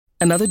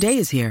Another day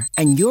is here,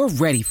 and you're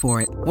ready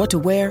for it. What to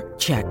wear?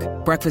 Check.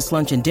 Breakfast,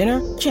 lunch, and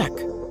dinner? Check.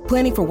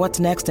 Planning for what's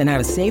next and how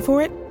to save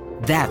for it?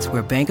 That's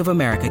where Bank of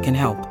America can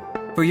help.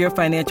 For your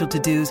financial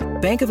to-dos,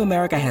 Bank of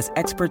America has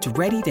experts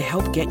ready to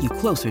help get you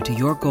closer to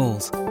your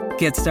goals.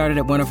 Get started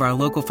at one of our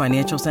local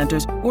financial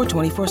centers or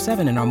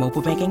 24/7 in our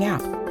mobile banking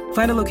app.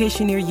 Find a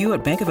location near you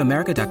at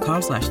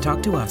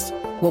bankofamerica.com/talktous.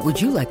 What would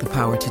you like the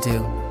power to do?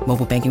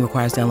 Mobile banking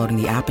requires downloading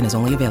the app and is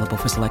only available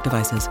for select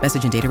devices.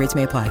 Message and data rates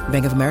may apply.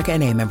 Bank of America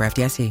N.A., member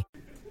FDIC.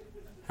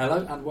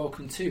 Hello and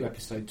welcome to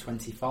episode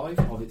 25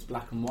 of It's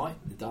Black and White,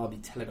 the Derby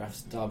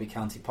Telegraph's Derby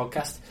County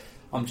podcast.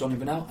 I'm Johnny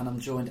Burnell and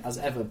I'm joined as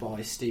ever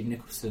by Steve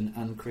Nicholson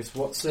and Chris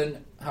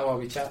Watson. How are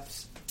we,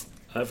 chaps?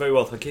 Very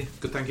well, thank you.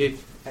 Good, thank you.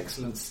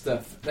 Excellent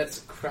stuff.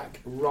 Let's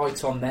crack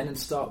right on then and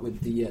start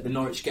with the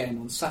Norwich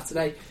game on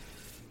Saturday.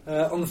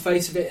 On the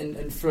face of it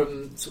and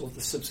from sort of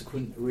the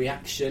subsequent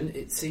reaction,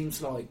 it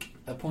seems like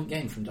a point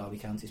game from Derby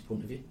County's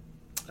point of view.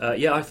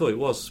 Yeah, I thought it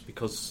was,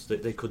 because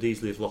they could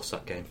easily have lost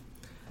that game.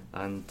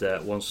 And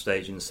at one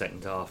stage in the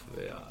second half,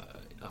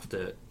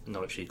 after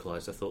Norwich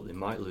equalised, I thought they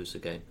might lose the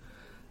game.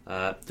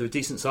 They're a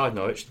decent side,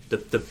 Norwich.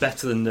 They're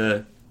better than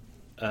the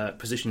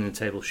position in the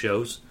table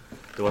shows.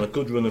 They're on a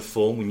good run of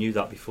form. We knew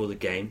that before the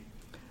game.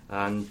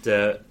 And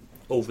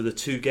over the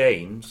two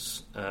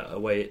games,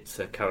 away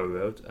at Carrow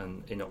Road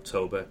and in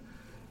October,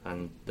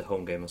 and the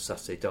home game on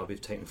Saturday, Derby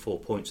have taken 4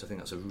 points. I think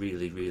that's a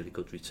really, really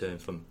good return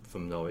from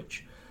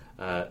Norwich.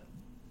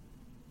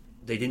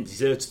 They didn't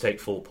deserve to take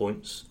 4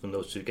 points from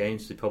those two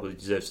games. They probably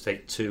deserve to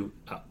take 2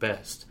 at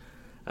best.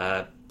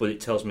 But it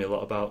tells me a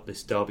lot about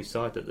this Derby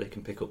side, that they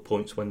can pick up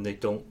points when they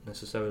don't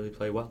necessarily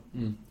play well.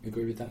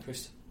 Agree with that,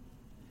 Chris?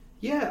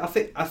 Yeah,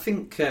 I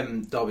think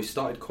Derby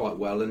started quite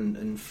well,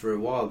 and for a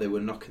while they were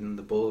knocking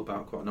the ball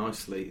about quite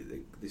nicely.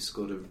 They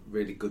scored a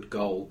really good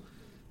goal,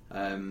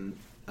 and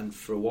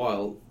for a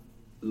while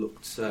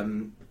looked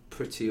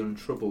pretty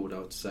untroubled, I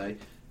would say.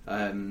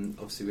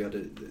 Obviously,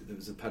 there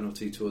was a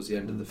penalty towards the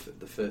end of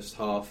the first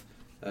half,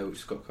 which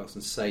Scott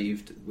Carson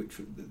saved, which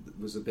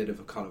was a bit of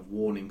a kind of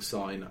warning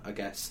sign, I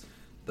guess.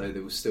 Though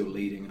they were still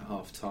leading at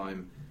half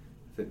time.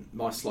 I think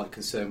my slight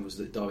concern was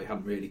that Derby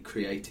hadn't really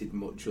created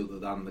much other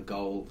than the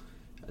goal,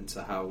 and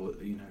so how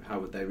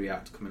would they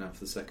react coming out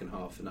for the second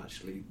half? And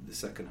actually, the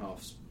second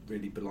half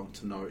really belonged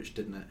to Norwich,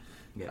 didn't it?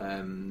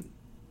 Yeah.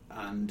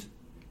 And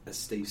as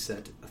Steve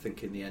said, I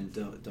think in the end,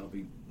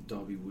 Derby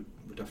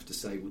would have to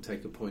say we'll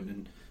take a point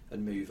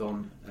and move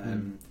on.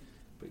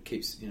 But it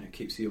keeps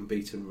the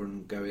unbeaten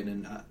run going,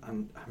 and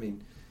I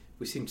mean,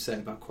 we seem to say it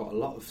about quite a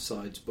lot of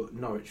sides, but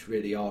Norwich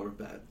really are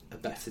a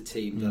better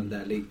team than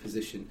their league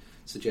position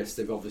suggests.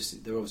 They're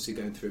obviously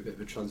going through a bit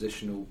of a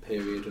transitional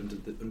period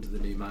under the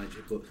new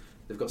manager, but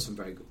they've got some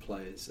very good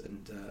players,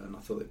 and I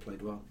thought they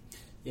played well.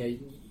 Yeah,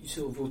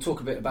 we'll talk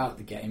a bit about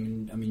the game.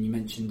 And I mean, you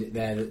mentioned it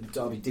there that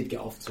Derby did get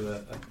off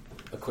to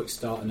a quick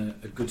start and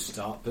a good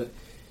start, but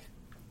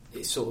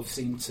it sort of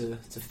seemed to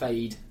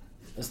fade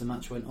as the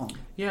match went on.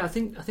 Yeah, I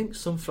think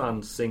some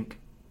fans think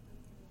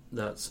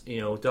that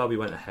Derby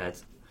went ahead,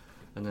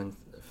 and then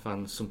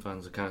some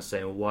fans are kind of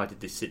saying, well, why did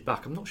they sit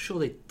back? I'm not sure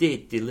they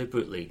did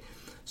deliberately.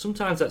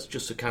 Sometimes that's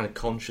just a kind of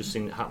conscious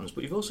thing that happens,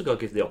 but you've also got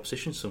to give the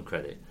opposition some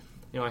credit.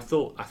 I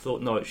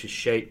thought Norwich's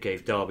shape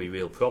gave Derby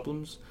real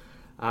problems,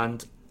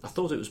 and I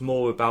thought it was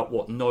more about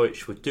what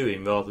Norwich were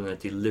doing rather than a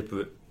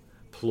deliberate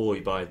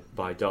ploy by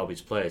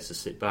Derby's players to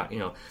sit back.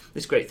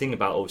 This great thing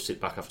about always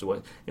sit back after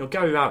one.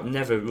 Gary Rowett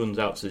never runs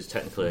out to his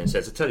technical area and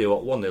says, I tell you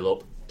what, 1-0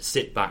 up,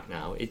 sit back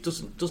now. It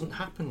doesn't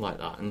happen like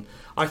that. And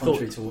I thought,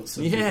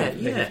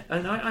 and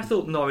I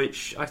thought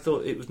Norwich. I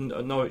thought it was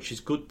Norwich's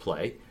good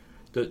play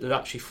that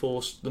actually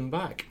forced them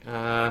back.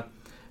 I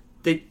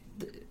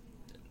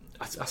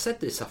said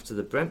this after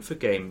the Brentford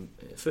game.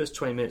 First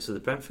 20 minutes of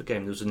the Brentford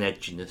game, there was an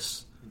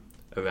edginess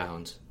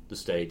around the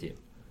stadium,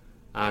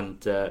 and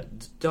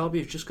Derby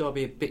have just got to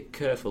be a bit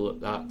careful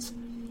at that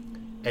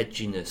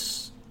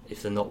edginess.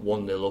 If they're not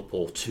 1-0 up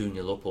or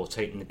 2-0 up or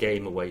taking the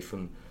game away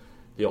from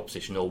the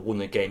opposition or won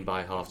a game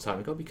by half time,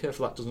 you've got to be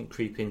careful that doesn't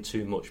creep in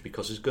too much,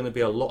 because there's going to be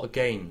a lot of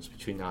games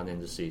between now and the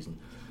end of the season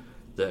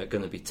that are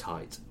going to be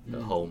tight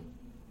at home,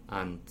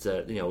 and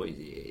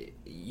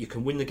you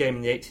can win the game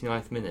in the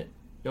 89th minute.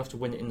 You don't have to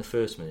win it in the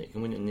first minute. You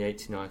can win it in the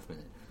 89th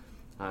minute.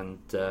 And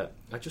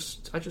I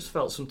just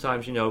felt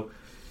sometimes,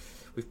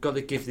 we've got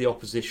to give the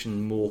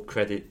opposition more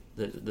credit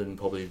than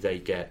probably they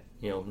get.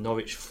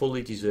 Norwich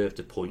fully deserved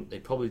a point. They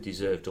probably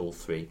deserved all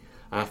 3.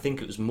 And I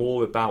think it was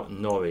more about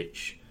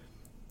Norwich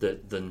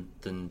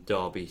than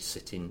Derby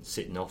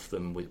sitting off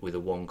them with a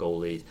 1-goal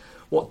lead.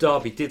 What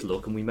Derby did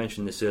look, and we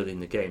mentioned this early in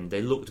the game,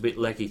 they looked a bit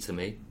leggy to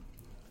me.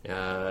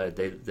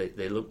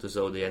 They looked as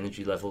though the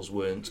energy levels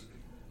weren't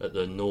at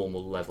the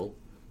normal level.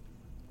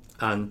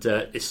 And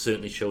it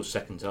certainly shows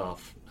second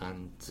half.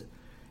 And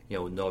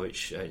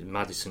Norwich,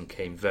 Maddison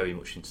came very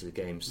much into the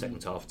game.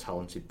 Second half,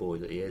 talented boy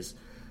that he is.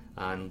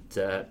 And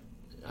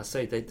I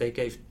say they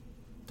gave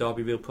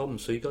Derby real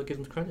problems. So you've got to give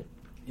them credit.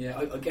 Yeah,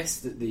 I guess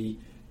that the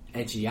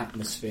edgy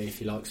atmosphere,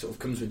 if you like, sort of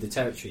comes with the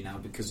territory now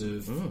because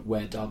of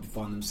where Derby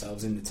find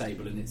themselves in the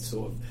table, and it's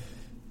sort of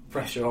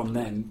pressure on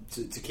them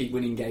to keep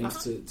winning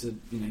games.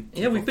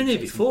 Yeah, we've been here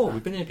before.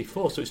 We've been here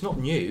before, so it's not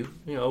new.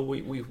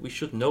 We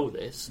should know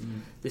this.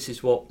 This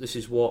is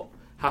what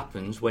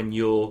happens when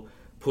you're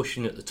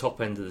pushing at the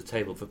top end of the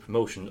table for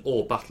promotion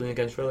or battling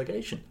against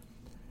relegation.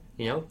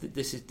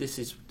 This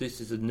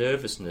is the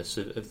nervousness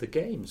of the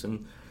games,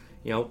 and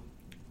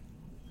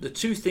the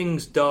two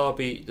things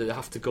Derby that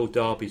have to go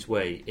Derby's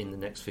way in the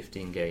next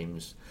 15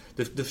 games.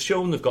 They've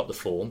shown they've got the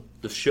form.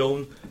 They've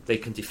shown they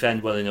can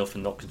defend well enough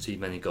and not concede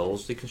many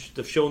goals.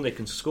 They've shown they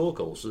can score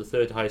goals. They're the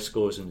third highest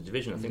scorers in the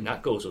division. I think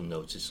that goes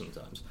unnoticed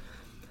sometimes.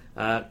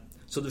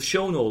 So they've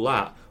shown all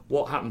that.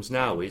 What happens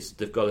now is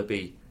they've got to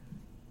be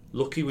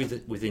lucky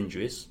with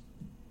injuries.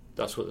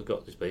 That's what they've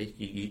got to be.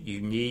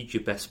 You need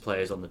your best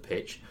players on the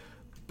pitch,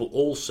 but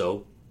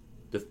also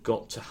they've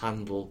got to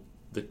handle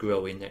the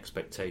growing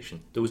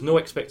expectation. There was no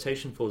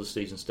expectation before the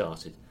season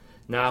started.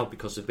 Now,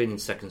 because they've been in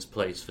second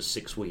place for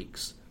 6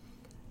 weeks,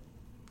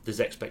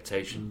 there's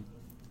expectation,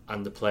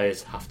 and the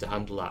players have to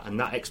handle that, and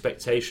that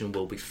expectation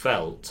will be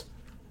felt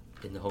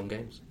in the home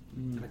games.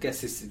 I guess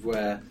this is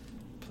where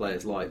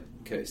players like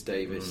Curtis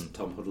Davis,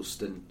 Tom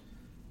Huddleston,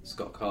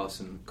 Scott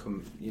Carson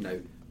come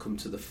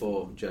to the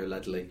fore. Joe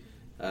Ledley,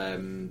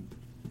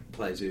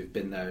 players who've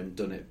been there and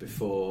done it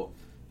before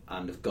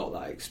and have got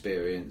that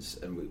experience,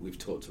 and we've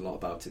talked a lot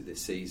about it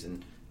this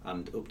season.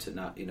 And up to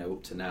now,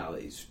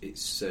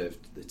 it's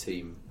served the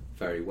team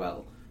very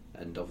well.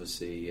 And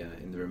obviously,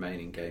 in the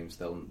remaining games,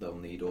 they'll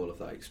need all of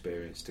that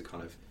experience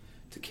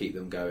to keep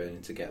them going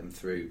and to get them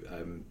through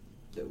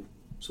little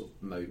sort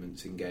of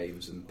moments in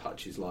games and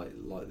patches like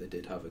they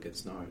did have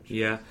against Norwich.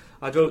 Yeah,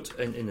 I wrote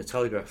in the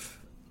Telegraph.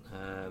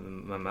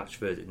 My match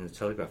verdict in the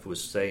Telegraph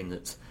was saying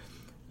that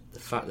the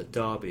fact that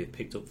Derby have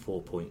picked up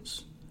 4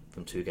 points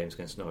from 2 games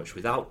against Norwich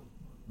without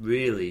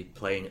really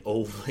playing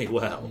overly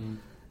well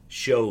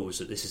shows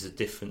that this is a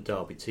different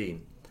Derby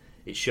team.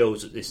 It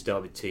shows that this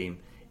Derby team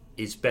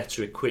is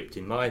better equipped,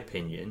 in my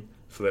opinion,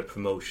 for a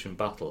promotion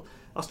battle.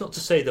 That's not to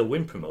say they'll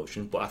win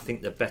promotion, but I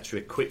think they're better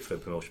equipped for a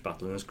promotion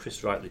battle. And as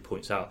Chris rightly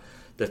points out,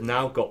 they've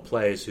now got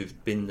players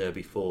who've been there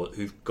before,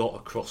 who've got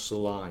across the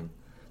line.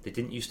 They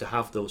didn't used to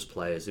have those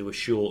players. They were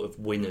short of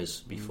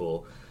winners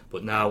before.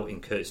 But now in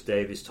Curtis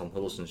Davis, Tom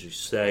Huddleston, as you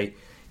say,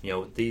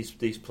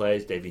 these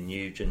players, David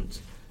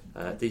Nugent,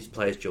 these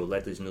players, Joe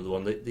Ledley's another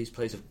one. These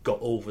players have got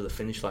over the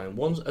finish line.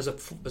 Once, as a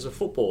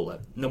footballer,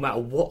 no matter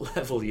what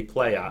level you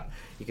play at,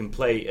 you can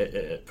play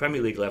at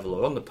Premier League level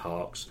or on the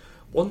parks.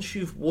 Once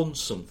you've won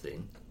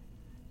something,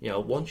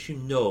 once you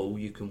know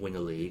you can win a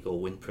league or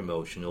win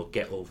promotion or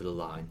get over the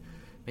line,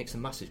 it makes a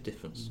massive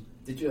difference.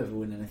 Did you ever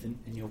win anything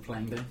in your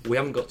playing day? We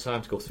haven't got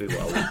time to go through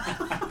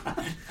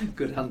well.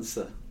 Good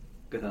answer.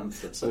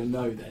 So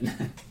no,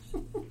 then.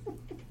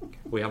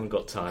 We haven't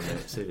got time,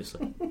 mate,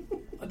 seriously.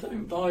 I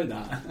don't buy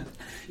that.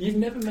 You've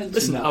never mentioned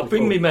Listen, that I'll before.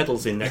 bring me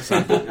medals in next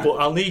time, but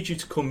I'll need you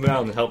to come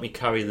round and help me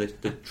carry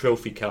the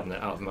trophy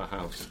cabinet out of my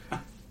house.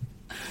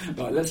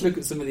 Right, let's look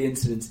at some of the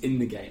incidents in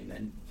the game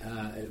then.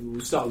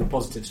 We'll start with the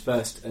positives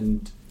first,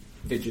 and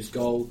Vydra's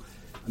goal.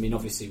 I mean,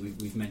 obviously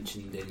we've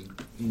mentioned him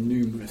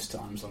numerous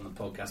times on the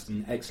podcast,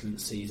 an excellent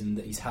season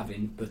that he's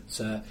having, but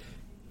it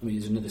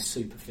was another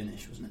super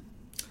finish, wasn't it?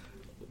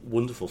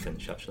 Wonderful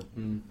finish, actually.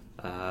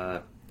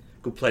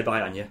 Good play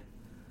by Anya.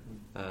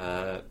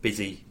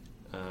 Busy.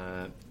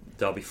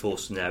 Derby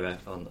forced an error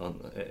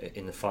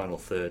in the final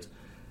third.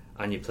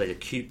 Anya played a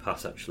cute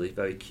pass, actually,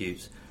 very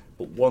cute.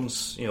 But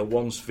once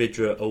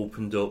Vydra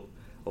opened up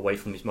away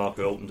from his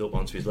marker, opened up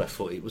onto his left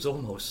foot, it was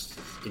almost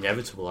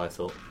inevitable, I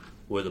thought,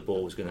 where the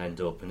ball was going to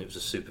end up, and it was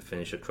a super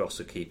finish across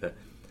the keeper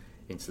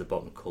into the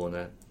bottom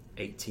corner.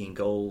 18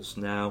 goals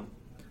now,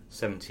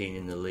 17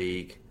 in the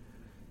league.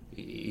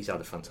 He's had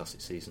a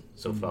fantastic season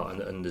so far,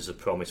 and there's a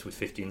promise with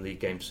 15 league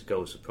games to go.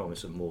 There's a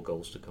promise of more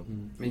goals to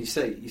come. I mean,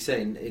 you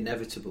say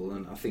inevitable,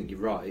 and I think you're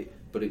right,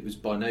 but it was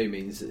by no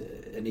means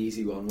an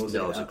easy one, was it?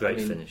 No, it was a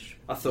great finish.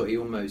 I thought it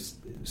was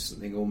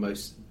something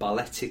almost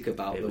balletic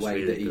about the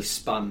way really that he good.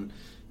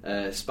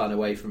 span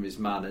away from his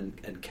man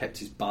and kept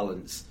his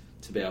balance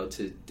to be able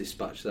to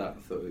dispatch that.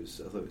 I thought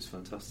it was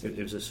fantastic.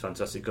 It was a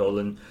fantastic goal,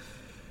 and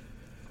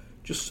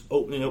just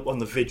opening up on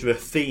the Vydra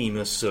theme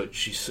as such,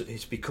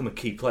 he's become a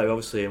key player,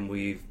 obviously, and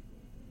we've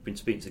been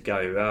speaking to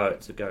Gary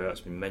Rowett. So Gary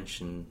Rowett's been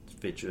mentioned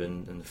Vydra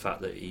and the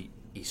fact that he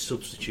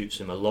substitutes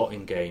him a lot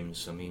in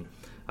games. I mean,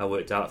 I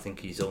worked out, I think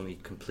he's only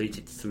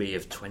completed 3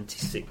 of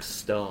 26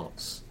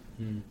 starts,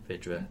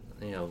 Vydra.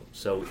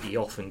 So he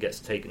often gets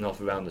taken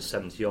off around the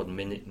 70-odd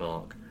minute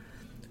mark.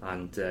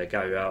 And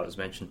Gary Rowett has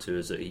mentioned to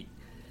us that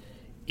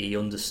he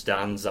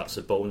understands that's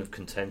a bone of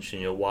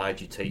contention. Why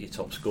do you take your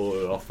top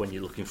scorer off when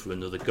you're looking for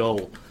another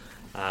goal?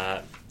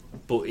 But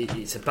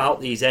it's about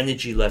these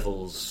energy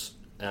levels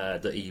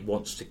that he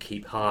wants to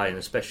keep high, and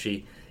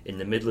especially in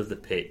the middle of the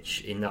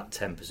pitch, in that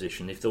 10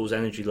 position. If those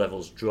energy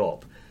levels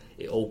drop,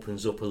 it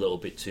opens up a little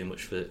bit too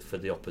much for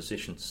the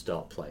opposition to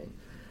start playing.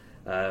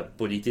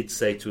 But he did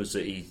say to us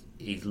that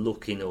he's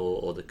looking,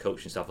 or the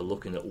coaching staff are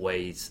looking at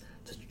ways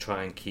to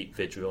try and keep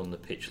Vydra on the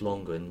pitch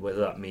longer, and whether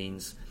that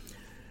means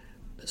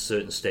a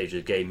certain stage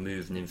of the game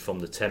moving him from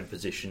the 10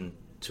 position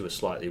to a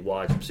slightly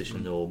wider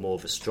position or more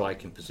of a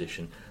striking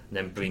position, and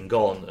then bring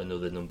on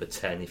another number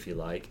 10, if you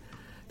like,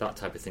 that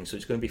type of thing. So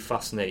it's going to be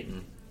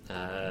fascinating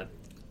to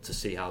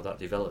see how that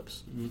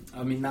develops.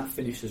 I mean, that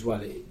finish as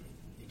well, it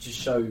just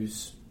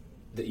shows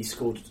that he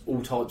scored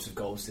all types of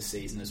goals this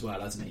season as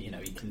well, hasn't he? You know,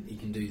 he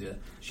can do the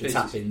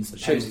tap-ins, the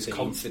shows his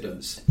penalties,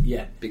 confidence.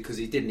 Yeah, because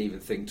he didn't even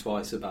think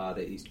twice about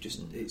it. It's just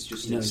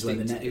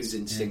instinctive. It was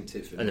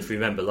instinctive. And if you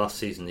remember last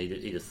season,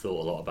 he'd have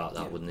thought a lot about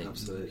that, wouldn't he?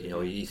 Absolutely. You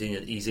know,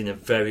 he's in a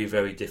very,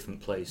 very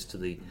different place to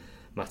the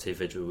Matej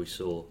Vydra we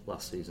saw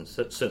last season.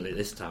 Certainly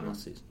this time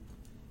last season.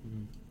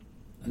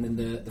 And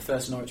then the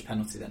first Norwich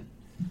penalty, then,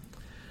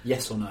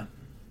 yes or no?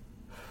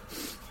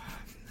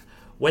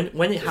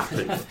 When it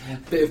happened,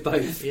 bit of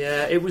both.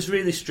 Yeah, it was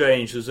really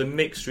strange. There was a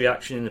mixed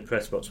reaction in the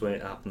press box when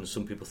it happened.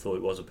 Some people thought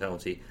it was a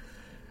penalty.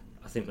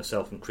 I think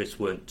myself and Chris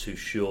weren't too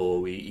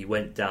sure. He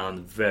went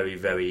down very,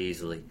 very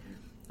easily.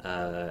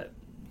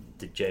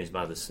 Did James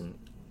Maddison?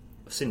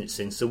 I've seen it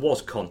since. There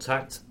was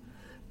contact,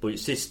 but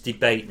it's this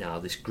debate now,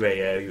 this grey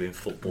area in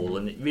football,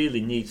 and it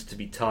really needs to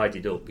be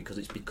tidied up because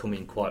it's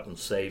becoming quite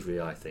unsavoury,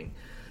 I think.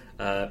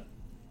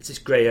 It's this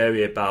grey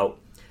area about,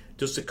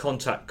 does the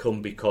contact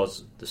come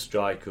because the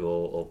striker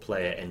or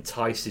player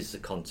entices the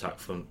contact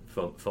from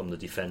the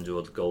defender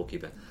or the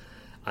goalkeeper?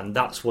 And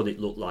that's what it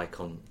looked like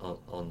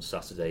on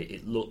Saturday.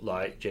 It looked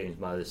like James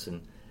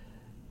Maddison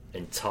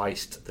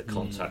enticed the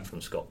contact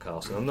from Scott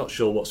Carson. I'm not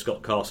sure what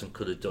Scott Carson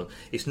could have done.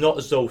 It's not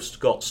as though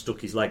Scott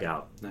stuck his leg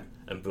out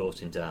and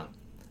brought him down.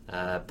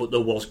 But there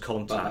was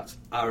contact.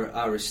 But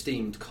our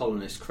esteemed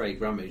columnist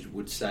Craig Ramage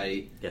would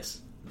say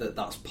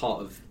that's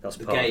part of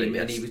the game,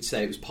 and he would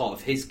say it was part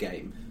of his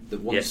game. That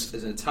once,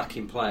 as an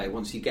attacking player,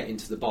 once you get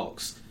into the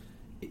box,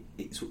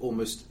 it's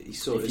almost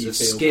sort of a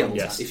skill.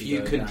 If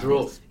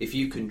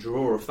you can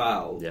draw a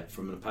foul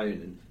from an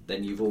opponent,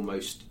 then you've won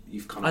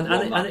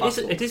that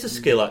battle. It is a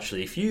skill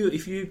actually. If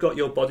you've got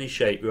your body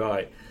shape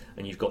right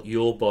and you've got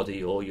your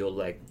body or your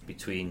leg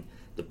between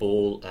the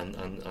ball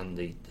and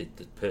the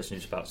person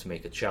who's about to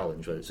make a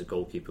challenge, whether it's a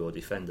goalkeeper or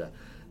defender,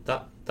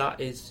 that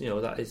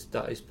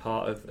is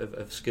part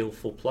of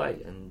skillful play,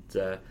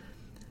 and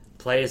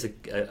players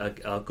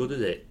are good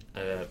at it.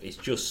 It's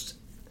just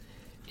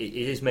it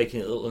is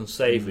making it a little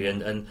unsavoury,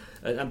 and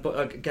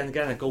but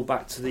again I go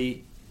back to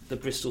the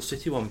Bristol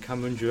City one,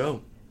 Cameron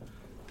Jerome.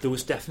 There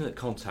was definite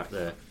contact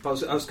there.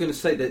 But I was going to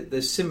say that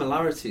there's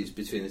similarities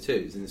between the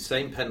two. It's in the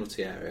same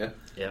penalty area,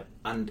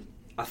 and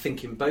I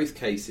think in both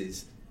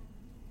cases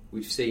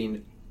we've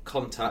seen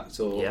contact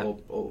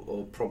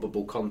or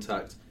probable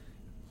contact,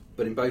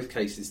 but in both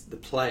cases the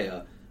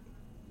player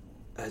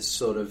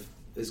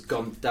has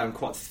gone down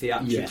quite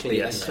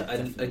theatrically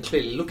and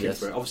clearly looking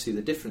for it. Obviously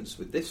the difference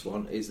with this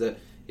one is that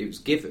it was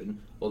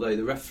given, although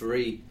the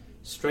referee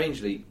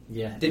strangely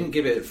didn't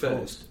give it at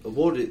first,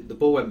 awarded the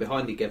ball, went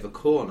behind, he gave a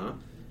corner,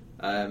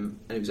 and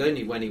it was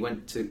only when he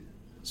went to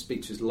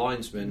speak to his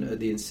linesman at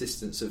the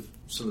insistence of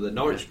some of the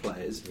Norwich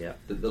players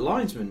that the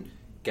linesman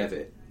gave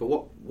it. But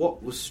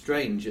what was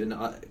strange, and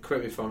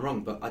correct me if I'm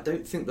wrong, but I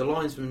don't think the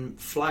linesman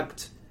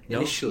flagged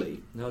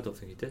initially. No, I don't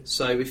think he did.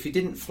 So if he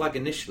didn't flag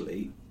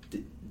initially,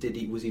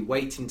 was he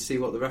waiting to see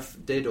what the ref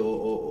did,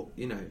 or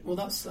you know? Well,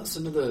 that's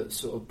another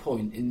sort of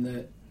point in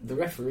that the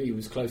referee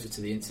was closer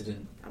to the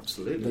incident.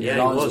 Absolutely, he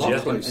was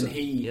closer, and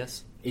he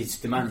is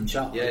the man in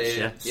charge.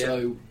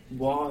 So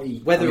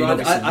why?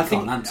 I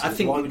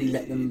think why would he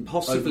let them?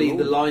 Possibly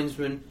overrule? the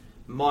linesman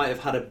might have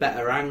had a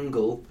better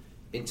angle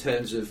in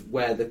terms of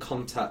where the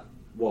contact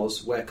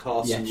was, where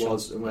Carson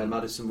was, and where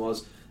Maddison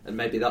was, and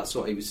maybe that's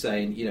what he was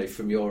saying. You know,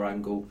 from your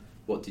angle,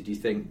 what did you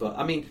think? But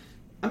I mean,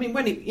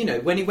 when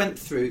he went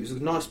through, it was a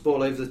nice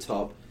ball over the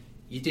top.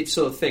 You did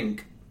sort of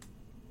think,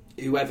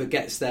 whoever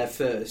gets there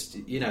first,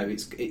 you know,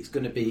 it's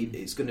going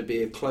to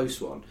be a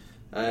close one.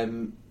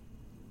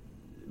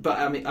 But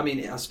I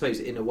mean, I suppose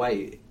in a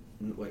way,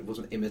 it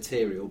wasn't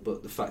immaterial.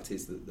 But the fact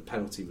is that the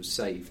penalty was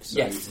saved.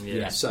 So,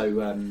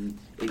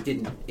 it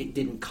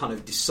didn't kind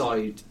of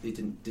decide. It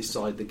didn't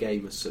decide the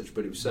game as such.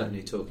 But it was certainly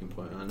a talking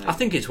point. I know. I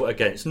think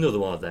it's another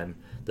one of them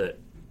that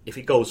if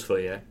it goes for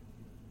you,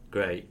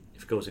 great.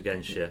 If it goes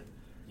against you,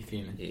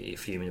 you're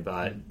fuming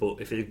about it. But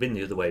if it had been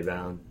the other way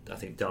round, I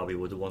think Derby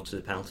would have wanted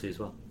a penalty as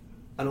well.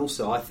 And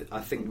also, I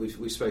think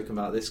we've spoken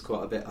about this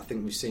quite a bit. I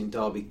think we've seen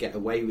Derby get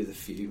away with a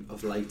few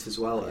of late as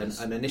well. Yes.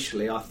 And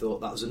initially, I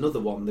thought that was another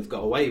one they've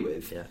got away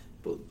with. Yeah.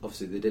 But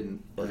obviously, they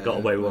didn't. Well, they got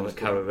away with one at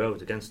Carrow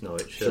Road against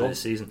Norwich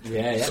this season.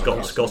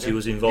 Scotty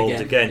was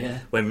involved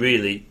again when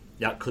really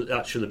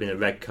that should have been a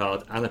red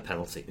card and a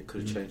penalty. It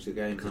could have changed the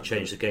game. Could have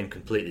changed the game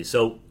completely.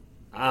 So.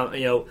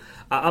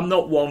 I'm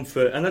not one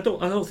for, and I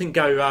don't think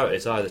Gary Rowett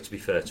is either. To be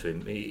fair to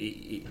him,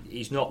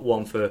 he's not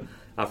one for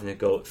having a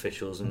go at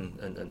officials and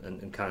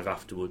kind of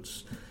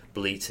afterwards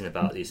bleating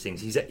about these things.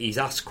 He's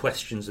asked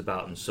questions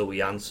about them, so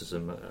he answers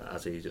them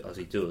as he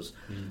does.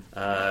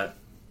 But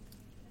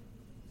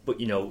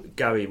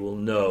Gary will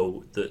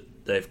know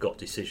that they've got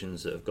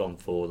decisions that have gone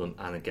for them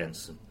and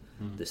against them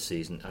this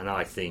season, and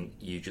I think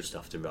you just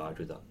have to ride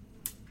with that.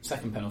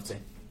 Second penalty,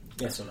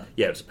 yes or no?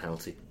 Yeah, it was a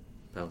penalty.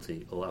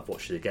 I've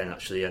watched it again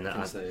actually, and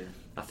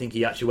I think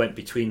he actually went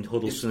between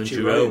Huddleston and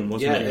Jerome,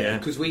 wasn't it? Yeah,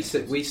 because we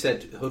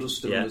said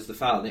Huddleston was the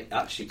foul, and it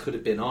actually could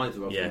have been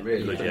either of them,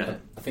 really.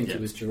 I think it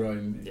was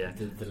Jerome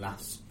the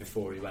last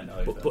before he went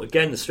over. But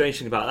again, the strange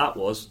thing about that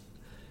was,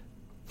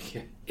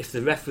 if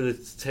the ref had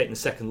taken a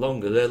second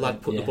longer, they're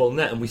like put the ball in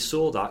net, and we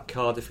saw that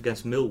Cardiff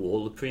against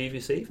Millwall the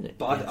previous evening.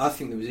 But I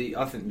think there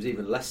was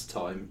even less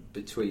time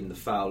between the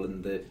foul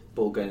and the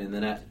ball going in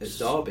the net at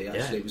Derby.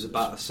 Actually, it was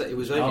it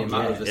was only a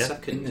matter of a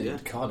second. In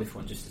the Cardiff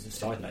one, just as a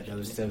side note,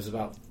 there was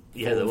about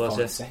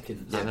 5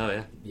 seconds. I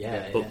know,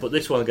 But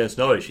this one against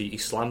Norwich, he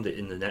slammed it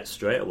in the net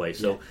straight away.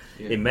 So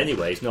in many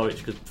ways,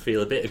 Norwich could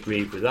feel a bit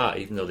aggrieved with that,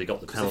 even though they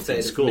got the penalty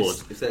and scored.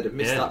 If they'd have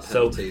missed that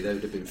penalty, they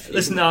would have been fuming.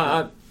 Listen,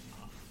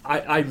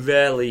 I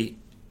rarely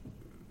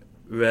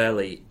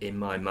in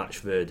my match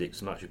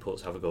verdicts, match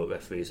reports, have a go at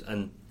referees,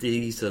 and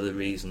these are the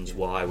reasons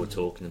why we're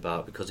talking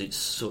about, because it's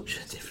such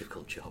a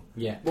difficult job.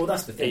 Yeah, well,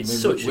 that's the thing. It's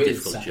such a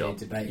difficult job.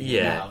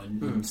 Now,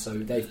 and so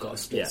they've got a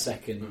split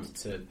second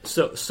to.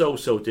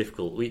 So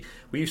difficult. We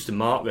used to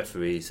mark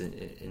referees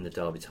in the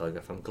Derby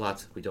Telegraph. I'm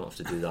glad we don't have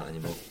to do that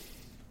anymore.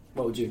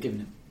 What would you have given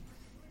him?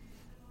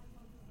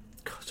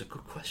 God, it's a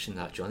good question,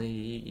 that,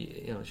 Johnny.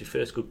 It's your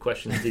first good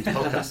question of these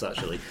podcasts,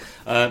 actually.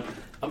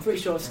 I'm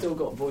pretty sure I've still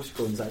got voice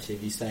recordings, actually,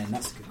 of you saying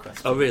that's a good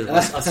question. Oh, really? I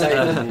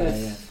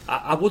say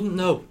I wouldn't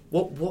know.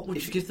 What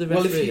would you give the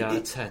referee out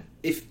of 10?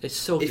 It's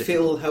so difficult. If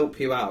it'll help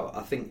you out,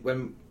 I think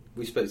when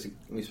we spoke to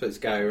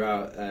Gary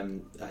Rowett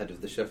ahead of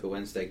the Sheffield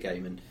Wednesday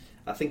game, and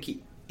I think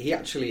he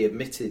actually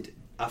admitted,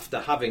 after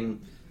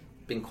having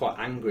been quite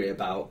angry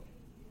about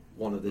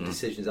one of the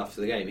decisions after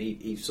the game,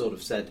 he sort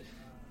of said,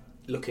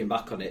 looking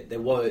back on it, there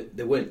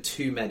weren't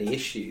too many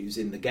issues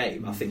in the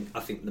game. I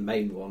think the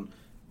main one,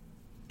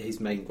 his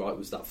main gripe,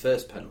 was that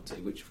first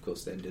penalty, which of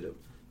course they ended up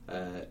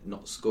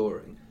not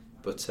scoring.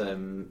 But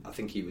I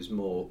think he was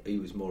more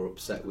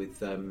upset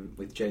with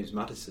James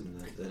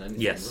Maddison than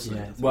anything. Yes.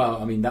 Yeah.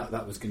 Well, I mean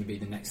that was going to be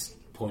the next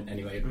point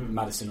anyway.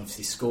 Maddison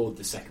obviously scored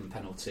the second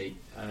penalty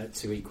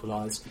to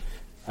equalise.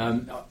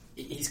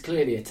 He's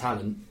clearly a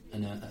talent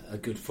and a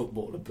good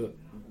footballer, but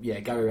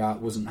Gary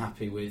Rowett wasn't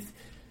happy with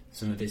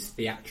some of his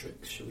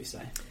theatrics, shall we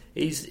say.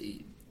 He's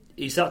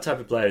that type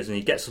of player, and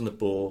he gets on the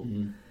ball,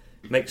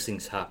 makes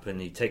things happen,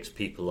 he takes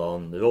people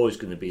on. There's always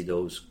going to be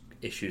those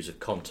issues of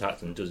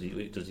contact, and does he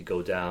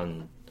go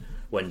down,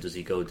 when does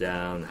he go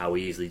down, how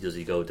easily does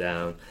he go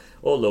down,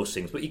 all those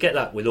things. But you get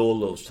that with all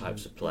those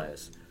types of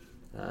players.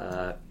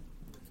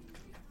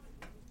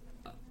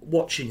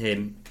 Watching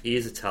him, he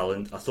is a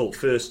talent. I thought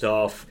first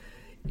half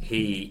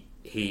he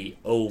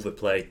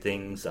overplayed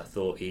things. I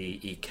thought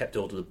he kept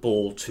hold of the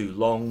ball too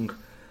long.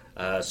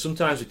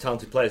 Sometimes with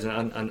talented players,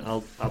 and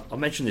I'll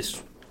mention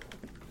this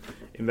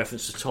in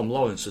reference to Tom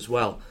Lawrence as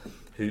well,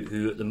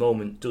 who at the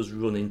moment does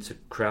run into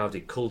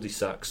crowded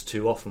cul-de-sacs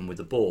too often with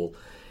the ball.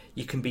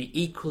 You can be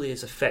equally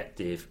as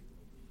effective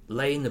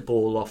laying the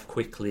ball off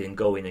quickly and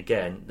going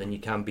again than you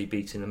can be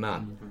beating a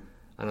man. Mm-hmm.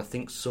 And I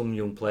think some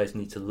young players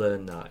need to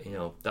learn that.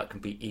 That can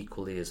be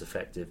equally as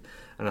effective.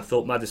 And I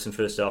thought Maddison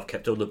first half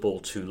kept hold of the ball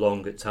too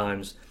long at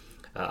times.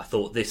 I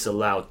thought this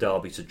allowed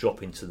Derby to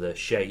drop into their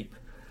shape.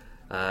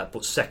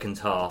 But second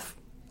half,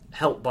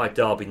 helped by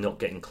Derby not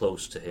getting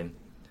close to him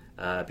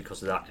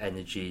because of that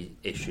energy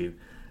issue,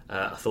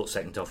 I thought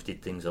second half he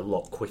did things a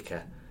lot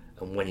quicker.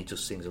 And when he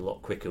does things a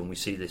lot quicker, and we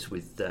see this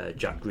with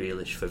Jack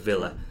Grealish for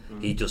Villa,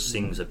 he does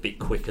things a bit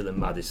quicker than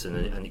Maddison,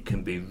 and it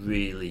can be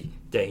really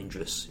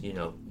dangerous.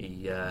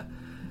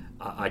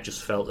 I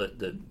just felt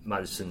that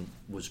Maddison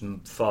was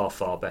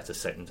far better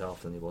second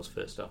half than he was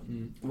first half.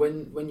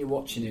 When you're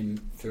watching him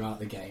throughout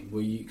the game,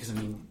 were you? Because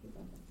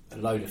a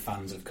load of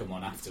fans have come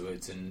on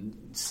afterwards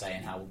and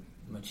saying how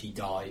much he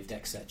dived,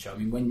 etc. I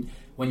mean,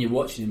 when you're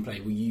watching him play,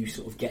 were you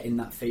sort of getting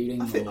that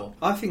feeling?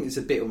 I think it's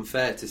a bit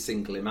unfair to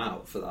single him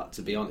out for that,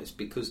 to be honest,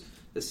 because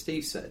as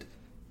Steve said,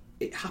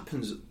 it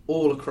happens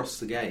all across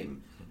the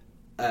game,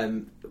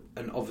 and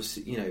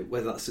obviously,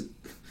 whether that's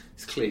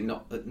it's clearly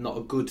not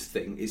a good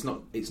thing. It's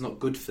not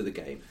good for the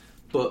game,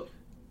 but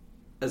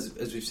as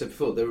we've said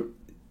before,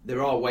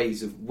 there are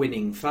ways of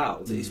winning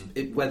fouls.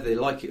 Whether they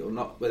like it or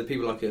not, whether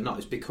people like it or not,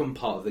 it's become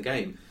part of the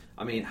game.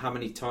 I mean, how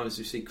many times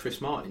do we see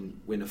Chris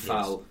Martin win a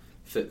foul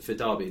for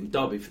Derby? And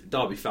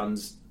Derby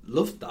fans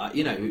loved that.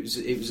 He's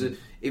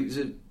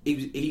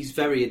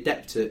very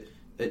adept at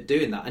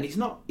doing that, and he's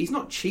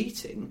not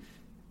cheating.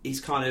 He's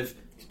playing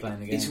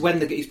the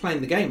game. He's playing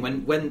the game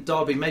when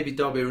Derby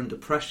are under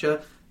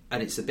pressure,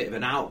 and it's a bit of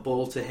an out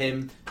ball to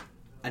him,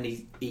 and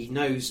he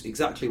knows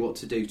exactly what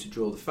to do to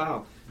draw the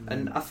foul.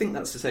 And I think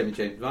that's the same with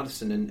James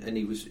Maddison. And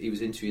he was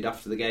interviewed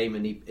after the game,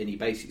 and he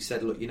basically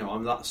said, "Look,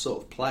 I'm that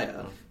sort of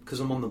player because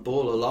I'm on the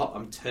ball a lot.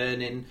 I'm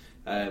turning.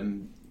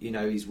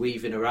 He's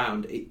weaving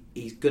around.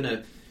 He's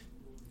gonna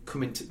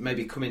come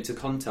into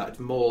contact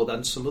more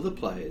than some other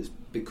players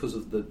because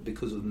of the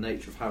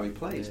nature of how he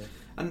plays." Yeah.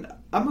 And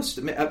I must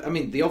admit, I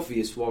mean, the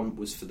obvious one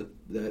was for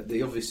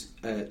the obvious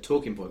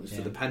talking point was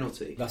for the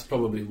penalty. That's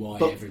probably why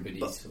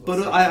everybody's.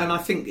 I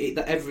think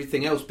that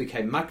everything else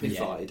became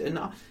magnified, and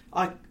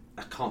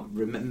can't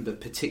remember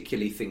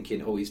particularly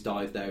thinking, oh, he's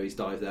dived there.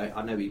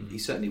 I know he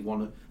certainly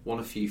won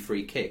a few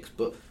free kicks,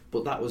 but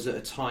that was at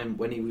a time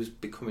when he was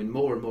becoming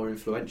more and more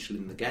influential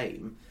in the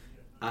game,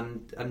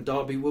 and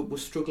Derby were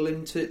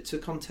struggling to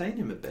contain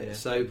him a bit. Yeah.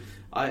 So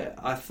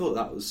I thought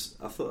that was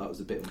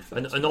a bit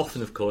unfair. And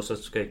often, of course,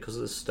 that's okay, because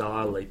of the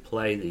style they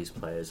play, these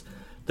players,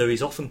 there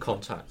is often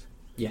contact.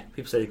 Yeah,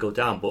 people say they go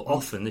down, but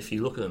often, if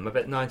you look at them, I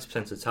bet 90%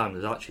 of the time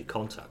there's actually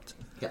contact.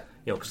 Yeah,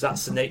 because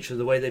that's the nature of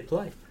the way they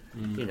play.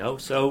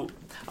 So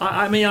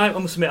I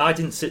must admit, I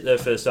didn't sit there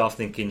first half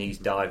thinking he's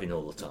diving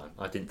all the time.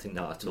 I didn't think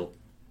that at all.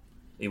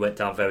 He went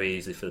down very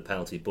easily for the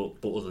penalty, but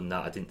other than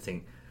that, I didn't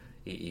think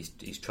he's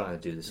trying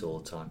to do this all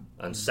the time.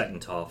 And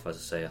second half, as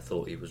I say, I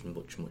thought he was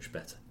much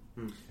better.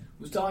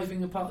 Was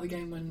diving a part of the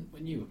game when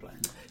you were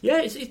playing?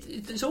 Yeah,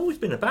 it's always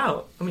been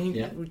about. I mean,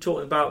 we're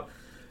talking about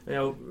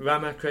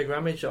Craig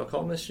Ramage, our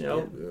columnist.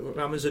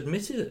 Rama's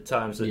admitted at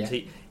times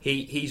that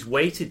he's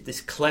waited.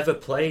 This clever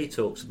play he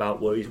talks about,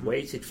 where he's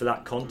waited for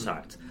that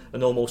contact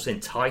and almost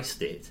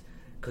enticed it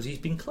because he's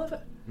been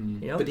clever.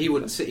 But he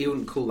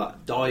wouldn't call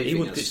that diving. He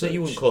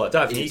wouldn't call that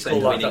diving. He'd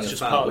call that's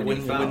just part of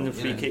winning the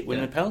free kick,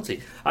 winning the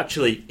penalty.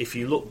 Actually, if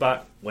you look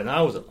back when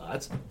I was a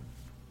lad,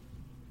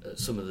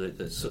 some of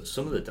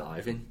the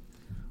diving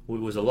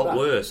was a lot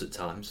worse at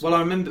times. Well,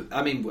 I remember.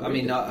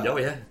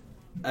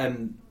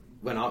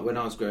 When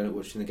I was growing up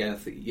watching the game, I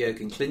think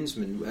Jurgen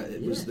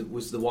Klinsmann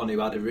was the one who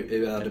had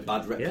a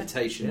bad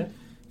reputation. Yeah.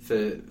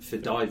 For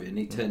diving.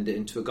 He turned it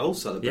into a goal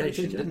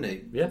celebration, didn't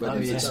he? Yeah,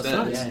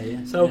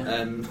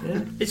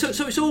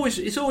 So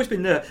it's always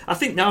been there. I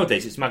think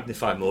nowadays it's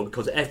magnified more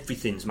because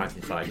everything's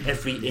magnified.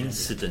 Every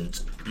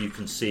incident you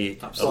can see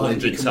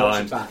 100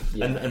 times,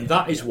 and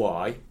that is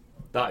why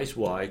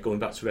going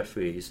back to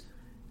referees,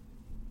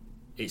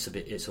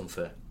 it's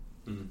unfair.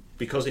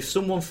 Because if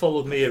someone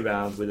followed me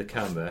around with a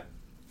camera,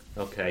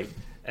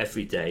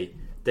 every day,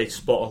 they'd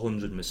spot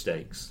 100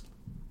 mistakes,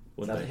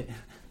 wouldn't they?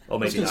 Or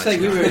maybe I was going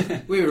to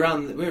say we were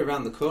around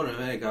the corner a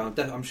minute ago.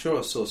 I'm sure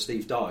I saw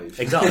Steve dive.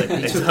 Exactly,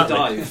 he took a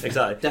dive.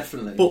 Exactly,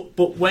 definitely.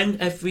 But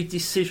when every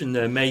decision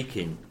they're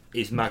making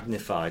is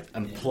magnified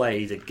and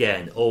played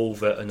again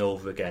over and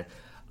over again,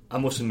 I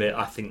must admit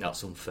I think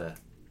that's unfair.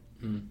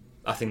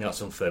 I think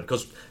that's unfair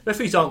because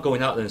referees aren't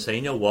going out there and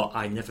saying, you know what,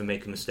 I never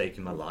make a mistake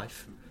in my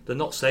life. They're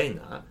not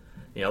saying that,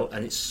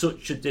 and it's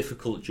such a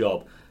difficult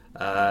job.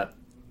 I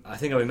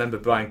think I remember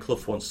Brian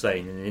Clough once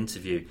saying in an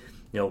interview,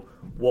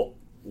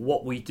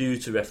 what we do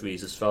to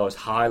referees as far as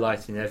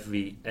highlighting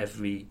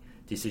every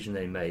decision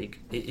they make,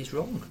 it is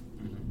wrong.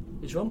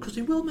 It's wrong because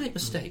they will make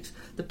mistakes.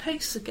 The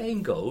pace the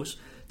game goes,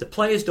 the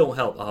players don't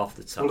help half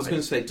the time. Well, I was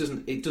going to say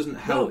it doesn't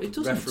help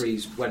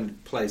referees when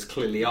players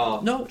clearly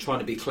are trying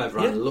to be clever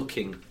and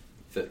looking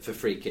for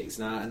free kicks.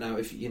 Now,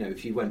 if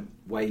you went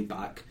way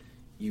back,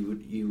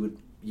 you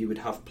would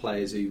have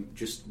players who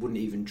just wouldn't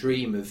even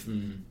dream of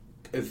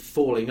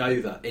falling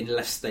over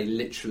unless they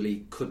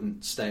literally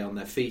couldn't stay on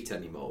their feet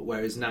anymore.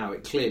 Whereas now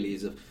it's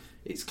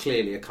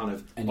clearly a kind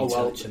of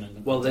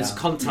there's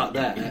contact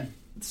there,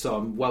 so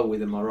I'm well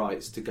within my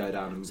rights to go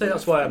down. And so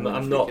that's why I'm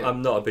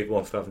not a big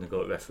one for having to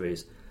go at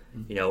referees.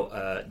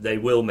 They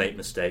will make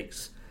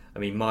mistakes. I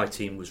mean, my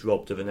team was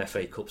robbed of an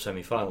FA Cup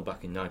semi-final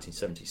back in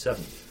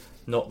 1977.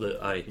 Not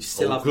that I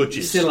hold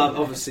grudges,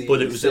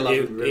 but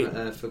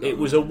it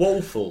was a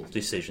woeful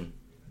decision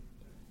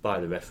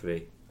by the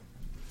referee.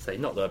 Say,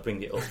 not that I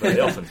bring it up very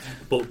often,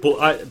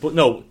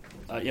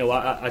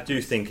 I do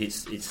think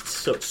it's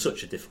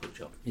such a difficult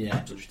job.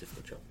 Yeah, such a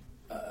difficult job.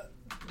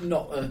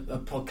 Not a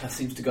podcast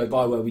seems to go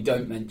by where we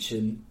don't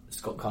mention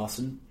Scott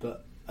Carson,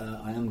 but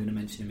I am going to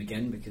mention him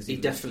again because he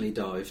definitely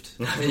dived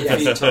a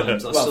few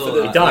times. I saw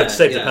that. He dived to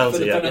save the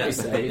penalty.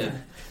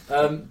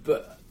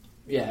 But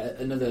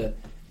another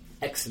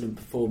excellent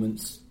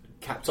performance,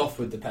 capped off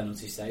with the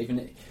penalty save,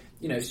 and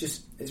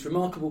it's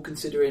remarkable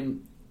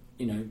considering.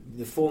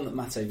 The form that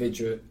Mate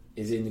Vydra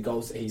is in, the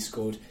goals that he's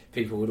scored,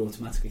 people would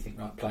automatically think,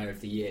 right, player of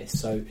the year.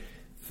 So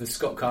for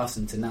Scott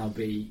Carson to now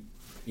be,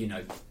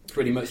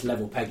 pretty much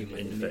level pegging with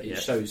him,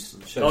 it shows.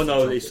 Oh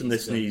no, listen,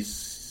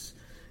 he's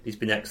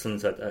been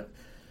excellent. I'm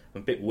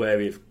a bit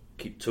wary of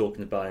keep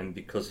talking about him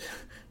because I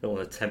don't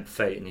want to tempt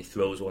fate and he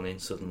throws one in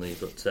suddenly.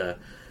 But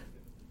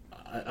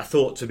I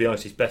thought, to be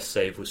honest, his best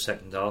save was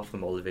second half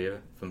from Oliveira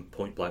from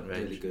point blank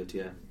range. Really good,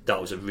 yeah. That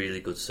was a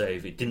really good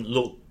save. It didn't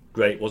look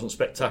great, wasn't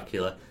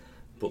spectacular.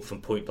 But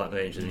from point blank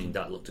range,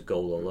 that looked a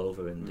goal all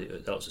over, and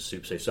that was a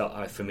super save.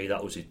 So for me,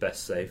 that was his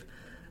best save.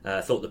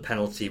 I thought the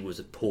penalty was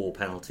a poor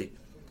penalty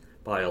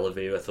by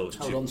Oliveira. I thought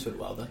held on to it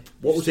well, though.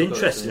 What was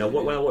interesting,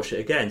 when I watched it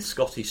again,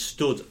 Scotty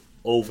stood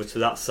over to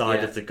that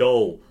side of the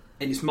goal.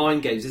 And it's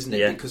mind games, isn't it?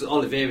 Yeah. Because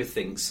Oliveira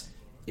thinks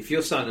if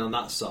you're standing on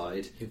that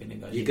side, you're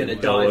going to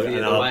dive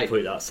the other way. I'll put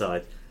it that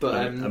side.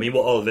 But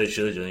what Oliveira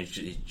should have done,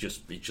 he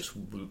just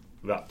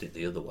wrapped it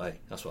the other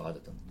way. That's what I'd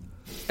have done.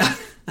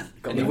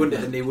 And he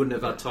wouldn't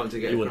have had time to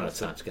get. He wouldn't have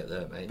had time to get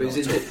there, mate.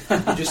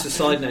 But just a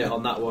side note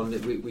on that one,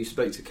 we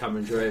spoke to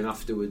Cameron Jerome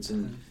afterwards,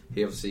 and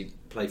he obviously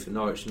played for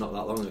Norwich not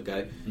that long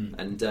ago.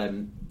 And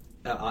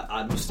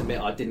I must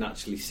admit, I didn't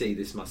actually see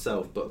this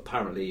myself, but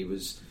apparently he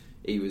was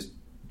he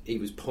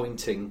was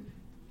pointing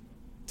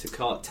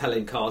to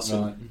telling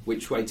Carson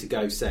which way to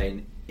go,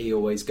 saying he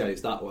always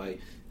goes that way.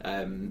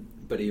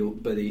 But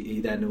he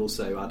then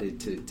also added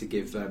to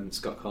give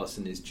Scott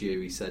Carson his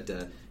due. He said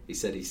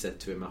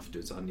to him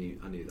afterwards, I knew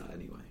that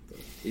anyway. But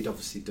he'd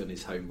obviously done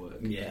his homework.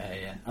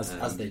 Yeah,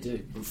 as they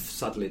do.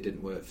 Sadly, it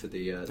didn't work for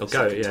the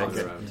Gary, second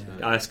time around.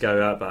 I asked Gary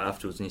about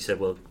afterwards, and he said,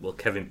 "Well,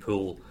 Kevin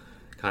Poole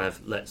kind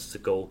of lets the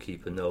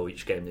goalkeeper know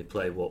each game they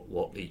play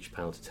what each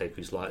penalty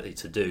taker is likely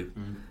to do."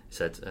 He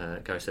said,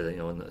 Gary said,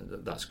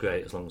 and that's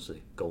great as long as the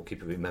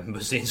goalkeeper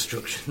remembers the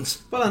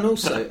instructions. Well, and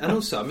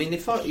also, I mean,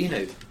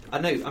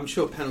 I'm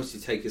sure penalty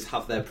takers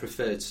have their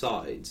preferred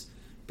sides,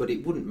 but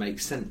it wouldn't make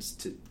sense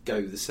to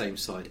go the same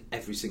side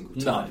every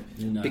single time.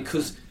 No,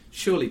 because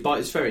surely, by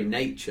its very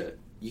nature,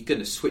 you're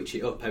going to switch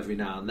it up every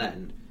now and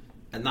then.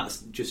 And that's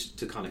just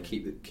to kind of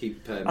keep.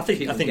 I think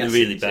the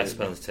really best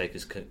penalty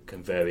takers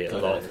can vary it a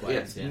lot.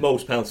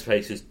 Most penalty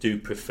takers do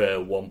prefer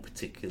one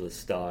particular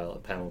style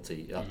of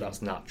penalty.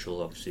 That's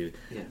natural, obviously.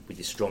 Yeah. With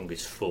your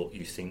strongest foot,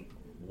 you think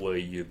where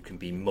you can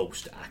be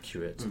most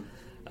accurate.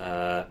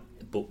 But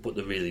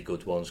the really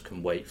good ones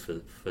can wait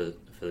for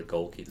the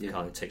goalkeeper.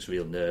 Kind of takes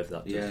real nerve.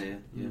 That does.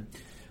 Yeah.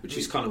 Which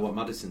is kind of what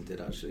Maddison did,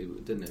 actually,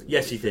 didn't it?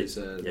 Yes, he did.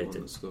 The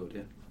one that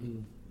scored.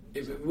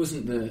 It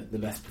wasn't the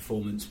best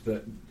performance,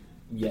 but.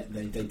 Yet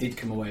they did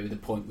come away with a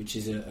point, which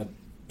is a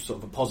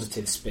sort of a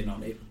positive spin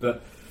on it.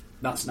 But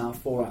that's now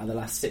 4 out of the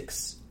last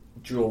 6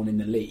 drawn in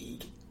the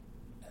league,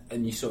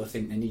 and you sort of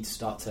think they need to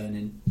start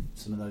turning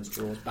some of those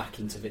draws back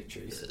into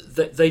victories.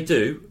 They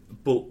do,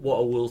 but what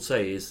I will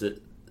say is that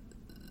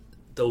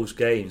those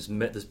games,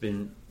 there's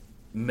been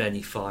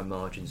many fine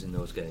margins in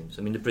those games.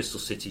 I mean, the Bristol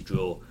City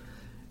draw,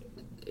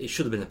 it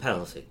should have been a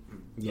penalty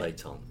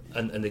late on,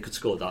 and they could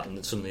score that,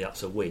 and suddenly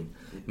that's a win.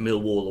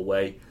 Millwall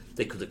away,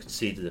 they could have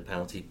conceded a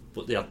penalty,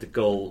 but they had the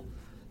goal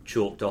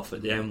chalked off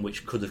at the end,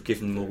 which could have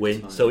given them a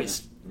win. So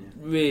it's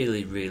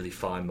really, really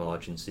fine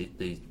margins,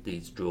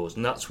 these draws.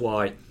 And that's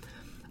why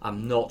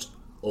I'm not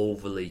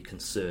overly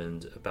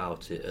concerned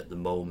about it at the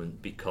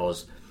moment,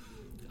 because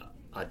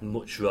I'd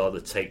much rather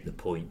take the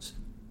point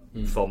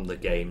from the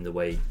game, the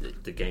way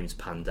the game's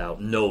panned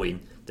out,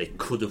 knowing they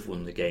could have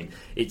won the game.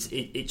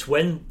 It's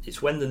when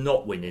they're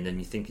not winning and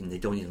you're thinking they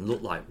don't even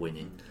look like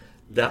winning.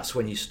 That's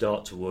when you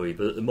start to worry.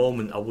 But at the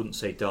moment, I wouldn't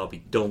say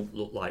Derby don't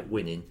look like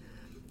winning.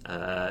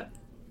 I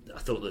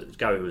thought that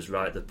Gary was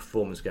right. The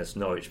performance against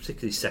Norwich,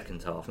 particularly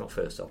second half, not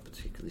first half,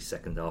 particularly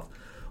second half,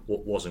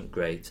 wasn't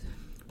great.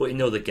 But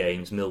in other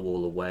games,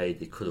 Millwall away,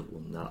 they could have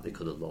won that. They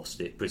could have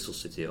lost it. Bristol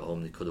City at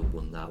home, they could have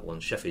won that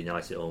one. Sheffield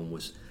United at home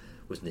was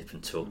nip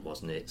and tuck,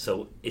 wasn't it?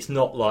 So it's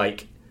not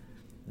like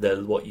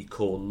they're what you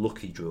call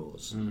lucky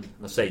draws.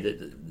 I say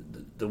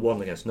that the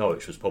one against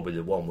Norwich was probably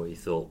the one where you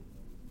thought,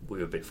 we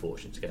were a bit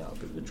fortunate to get out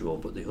of the draw,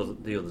 but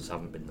the others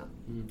haven't been that.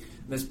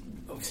 There's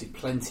obviously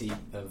plenty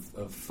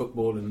of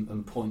football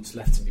and points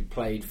left to be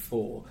played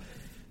for,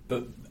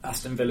 but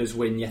Aston Villa's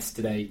win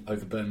yesterday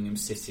over Birmingham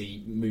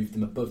City moved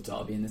them above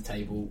Derby in the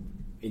table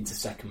into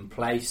second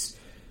place.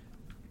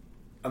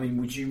 I mean,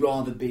 would you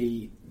rather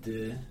be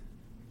the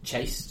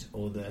chased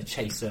or the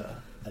chaser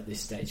at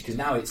this stage? Because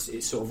now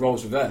it's sort of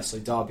roles reverse, so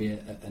Derby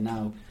are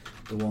now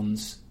the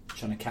ones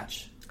trying to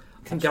catch.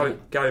 I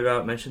think Gary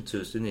Rowett mentioned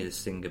to us, didn't he,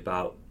 this thing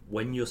about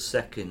when you're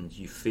second,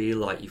 you feel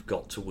like you've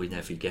got to win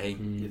every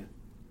game,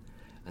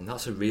 and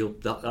that's a real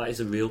that is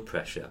a real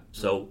pressure.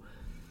 So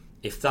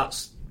if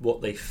that's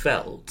what they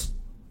felt,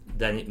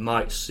 then it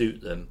might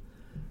suit them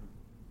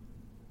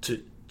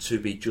to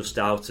be just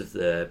out of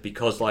there,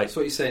 because like that's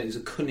what you're saying. It's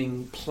a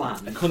cunning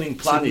plan. A cunning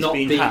plan is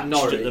being hatched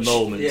Norwich at the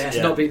moment.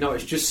 To not beat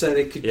Norwich, just so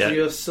they could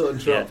just sort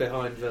of drop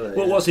behind Villa.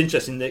 Well, what's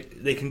interesting,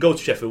 they can go to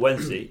Sheffield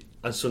Wednesday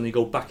and suddenly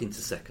go back into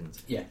second.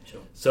 Yeah,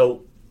 sure.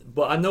 So,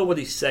 but I know what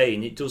he's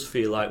saying. It does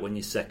feel like when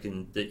you're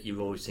second that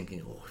you're always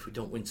thinking, oh, if we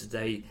don't win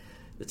today,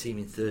 the team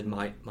in third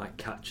might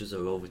catch us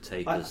or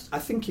overtake us. I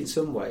think in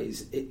some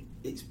ways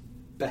it's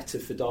better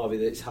for Derby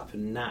that it's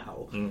happened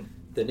now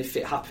than if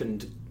it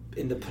happened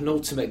in the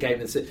penultimate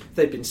game. If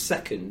they'd been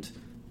second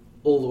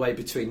all the way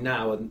between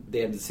now and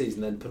the end of the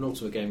season, then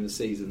penultimate game of the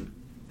season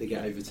they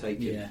get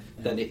overtaken.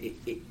 Then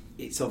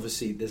it's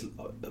obviously, there's,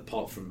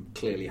 apart from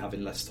clearly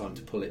having less time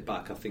to pull it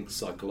back, I think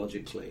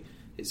psychologically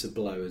it's a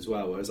blow as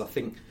well. Whereas I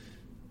think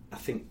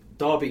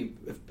Derby,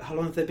 how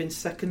long have they been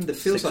second? It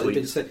feels like they've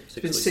been second.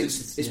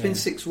 It's been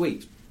 6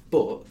 weeks,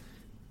 but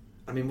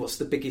I mean, what's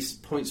the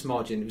biggest points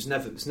margin? It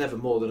was never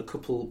more than a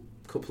couple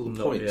of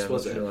points,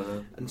 was it?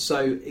 Sure, and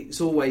so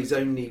it's always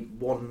only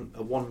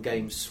a one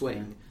game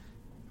swing.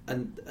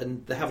 And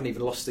they haven't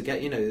even lost a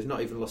game. You know, they've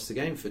not even lost a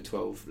game for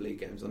 12 league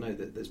games. I know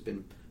that there's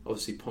been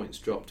obviously points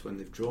dropped when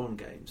they've drawn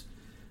games,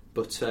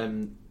 but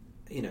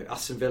you know,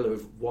 Aston Villa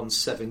have won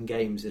 7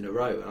 games in a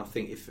row, and I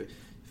think if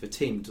a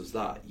team does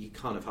that, you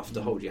kind of have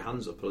to hold your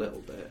hands up a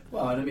little bit.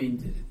 Well, I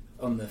mean,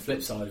 on the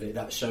flip side of it,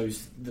 that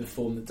shows the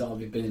form that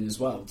Derby have been in as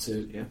well,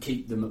 to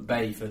keep them at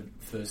bay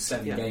for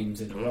 7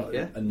 games in a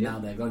row, now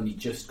they've only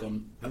just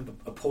gone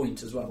a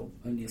point as well,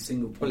 only a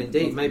single point. Well,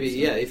 indeed,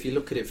 maybe if you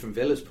look at it from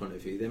Villa's point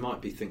of view, they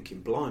might be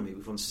thinking, blimey,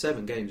 we've won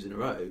 7 games in a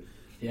row,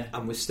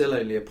 and we're still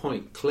only a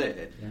point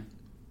clear. Yeah.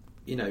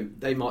 You know,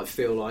 they might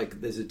feel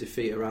like there's a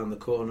defeat around the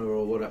corner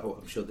or whatever.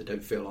 I'm sure they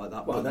don't feel like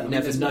that. Well, but you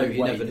never know.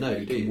 You never know.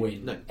 You Do can you?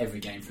 win No. every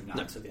game from now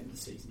until the end of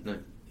the season. No.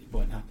 It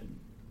won't happen.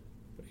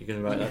 You're going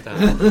to write that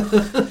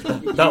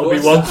down. That would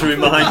be one to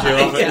remind you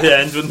of at the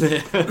end, wouldn't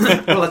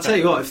it? Well, I tell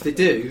you what, if they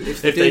do,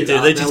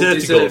 they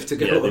deserve to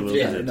go. up. They will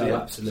Yeah, deserve no, to.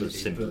 absolutely. It's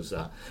as simple as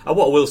that. And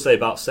what I will say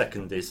about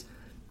second is,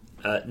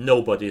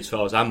 nobody, as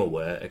far as I'm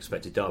aware,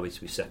 expected Derby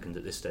to be second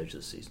at this stage of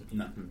the season,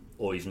 No.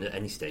 or even at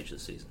any stage of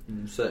the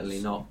season.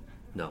 Certainly not.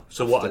 No.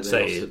 So what I'd After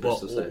say they is,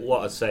 lost to Bristol City.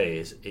 what I'd say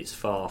is, it's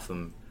far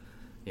from,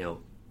 you know,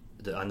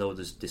 I know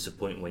there's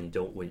disappointment when you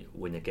don't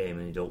win a game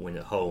and you don't win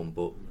at home,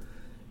 but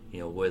you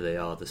know where they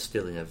are, they're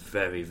still in a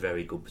very,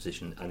 very good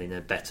position and in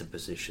a better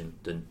position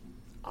than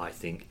I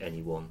think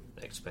anyone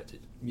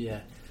expected.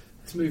 Yeah.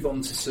 Let's move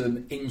on to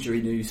some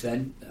injury news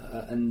then.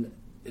 And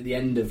at the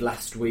end of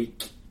last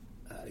week,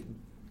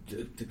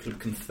 the club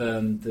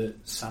confirmed that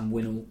Sam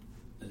Winnell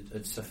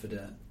had suffered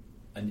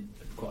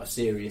quite a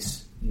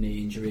serious knee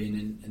injury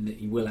and that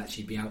he will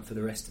actually be out for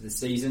the rest of the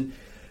season.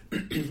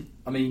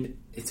 I mean,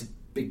 it's a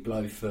big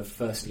blow for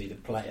firstly the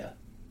player,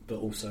 but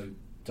also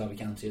Derby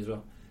County as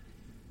well.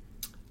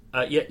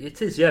 Yeah, it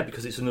is. Yeah,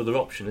 because it's another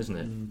option,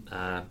 isn't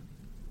it?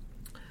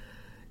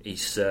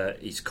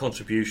 His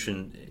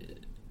contribution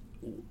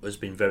has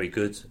been very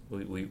good.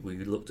 We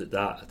looked at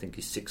that. I think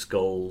his 6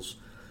 goals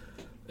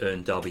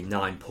earned Derby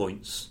 9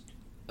 points,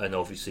 and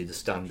obviously the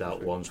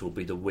standout ones will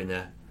be the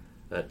winner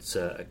at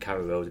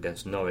Carrow Road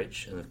against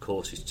Norwich, and of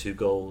course his 2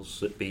 goals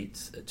that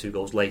beat 2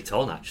 goals late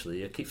on.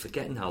 Actually, I keep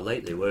forgetting how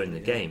late they were in the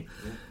game.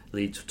 Yeah.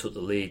 Leeds took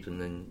the lead,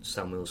 and then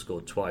Sam Winnell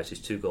scored twice.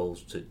 His 2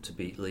 goals to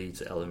beat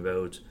Leeds at Ellen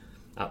Road,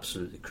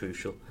 absolutely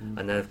crucial.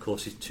 And then of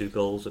course his 2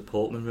 goals at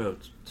Portman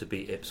Road to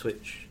beat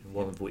Ipswich,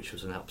 one of which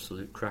was an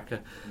absolute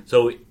cracker.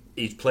 So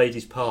he's played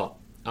his part,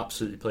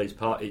 absolutely played his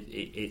part.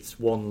 It's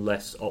one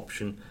less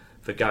option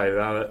for Gary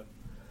Rowett.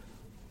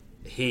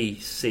 He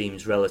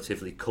seems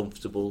relatively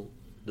comfortable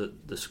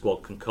that the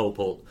squad can cope,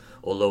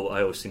 although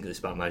I always think of this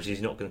about managers,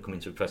 he's not going to come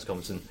into a press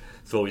conference and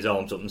throw his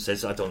arms up and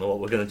says, I don't know what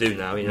we're going to do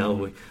now, you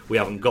know, we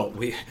haven't got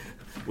the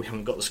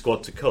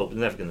squad to cope. They're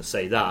never going to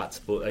say that,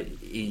 but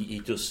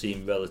he does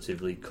seem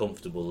relatively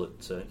comfortable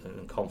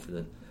and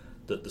confident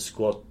that the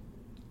squad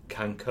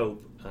can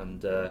cope.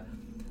 And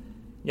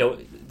you know,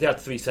 they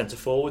had 3 centre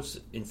forwards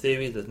in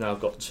theory. They've now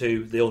got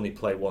 2. They only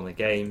play 1 a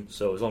game,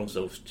 so as long as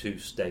those 2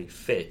 stay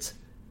fit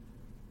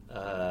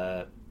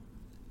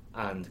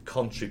and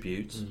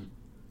contribute,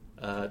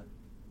 I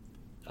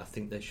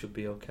think they should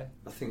be okay.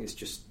 I think it's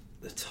just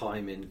the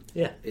timing.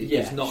 Yeah,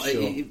 it's not.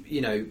 Sure. You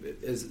know,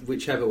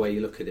 whichever way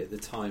you look at it, the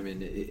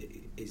timing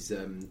is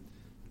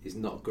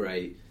not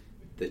great.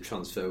 The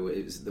transfer,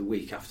 it was the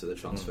week after the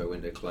transfer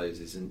window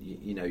closes, and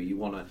you know, you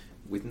want to,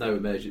 with no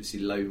emergency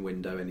loan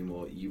window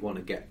anymore, you want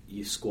to get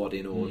your squad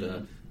in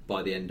order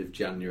by the end of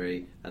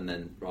January, and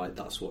then right,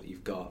 that's what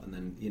you've got, and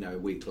then you know, a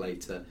week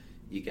later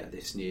you get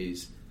this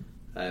news.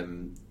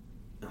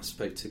 I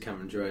spoke to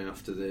Cameron Jerome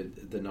after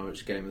the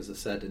Norwich game, as I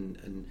said,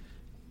 and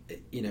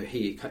you know,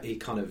 he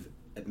kind of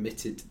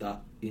admitted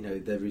that, you know,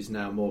 there is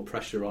now more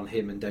pressure on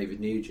him and David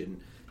Nugent,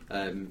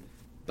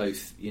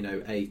 both, you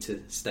know, A,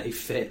 to stay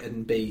fit,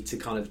 and B, to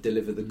kind of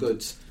deliver the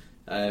goods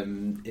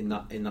in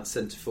that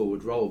centre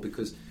forward role,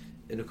 because,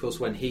 and of course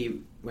when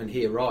he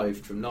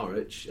arrived from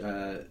Norwich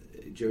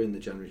during the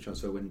January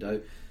transfer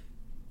window,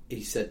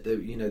 he said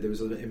that, you know, there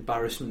was an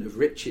embarrassment of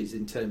riches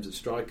in terms of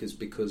strikers,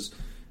 because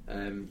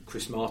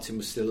Chris Martin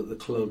was still at the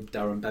club,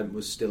 Darren Bent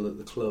was still at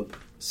the club,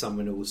 Sam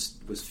Winnell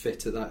was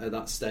fit at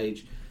that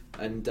stage,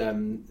 and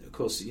of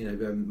course, you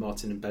know,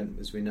 Martin and Bent,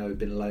 as we know, have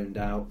been loaned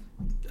out,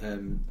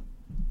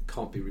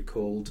 can't be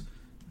recalled,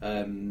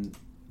 and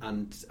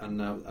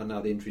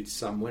now the injury to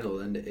Sam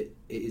Winnell, and it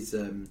is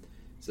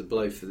it's a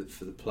blow for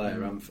the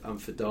player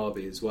and for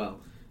Derby as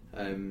well,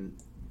 and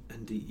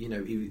you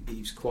know,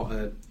 he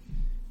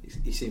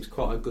seems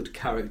quite a good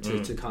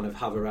character to kind of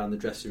have around the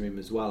dressing room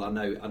as well. I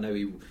know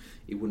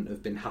he wouldn't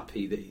have been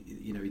happy that,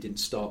 you know, he didn't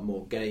start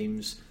more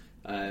games,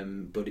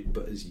 but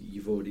as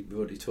we've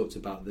already talked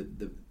about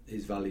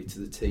his value to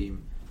the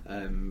team,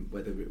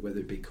 whether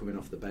it be coming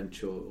off the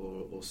bench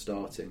or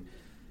starting,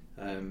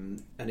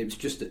 and it was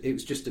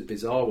just a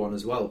bizarre one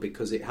as well,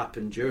 because it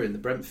happened during the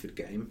Brentford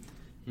game,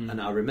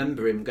 and I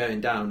remember him going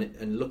down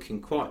and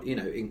looking quite, you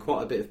know, in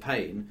quite a bit of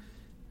pain,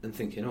 and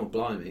thinking, oh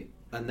blimey.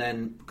 And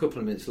then a couple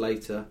of minutes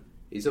later,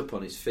 he's up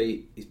on his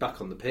feet. He's back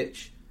on the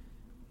pitch.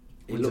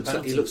 He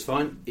looks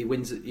fine. He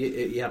wins.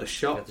 He had a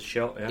shot. He had the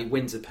shot. Yeah. He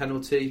wins a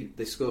penalty.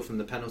 They score from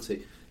the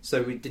penalty.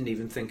 So we didn't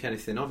even think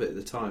anything of it at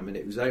the time. And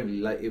it was only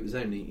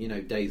you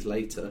know, days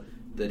later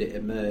that it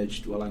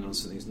emerged. Well, hang on,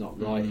 something's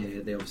not right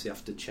here. They obviously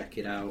have to check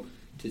it out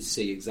to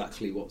see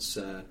exactly what's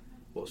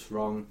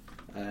wrong.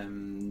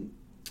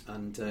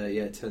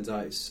 Yeah, it turns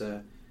out it's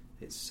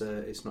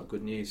not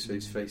good news. So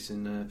he's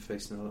facing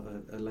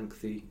a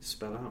lengthy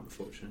spell out,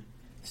 unfortunately.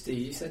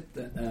 Steve, you said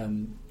that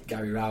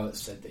Gary Rowett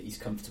said that he's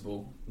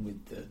comfortable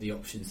with the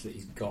options that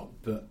he's got,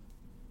 but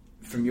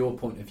from your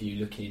point of view,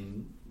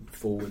 looking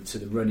forward to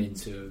the run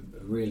into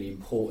a really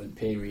important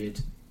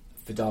period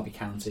for Derby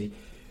County.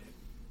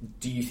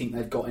 Do you think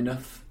they've got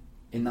enough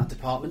in that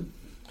department?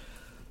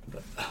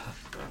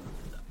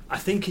 I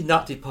think in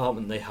that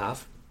department they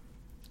have,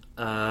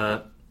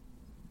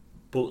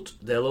 but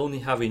they'll only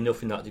have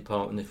enough in that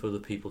department if other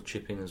people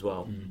chip in as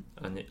well.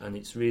 And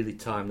it's really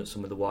time that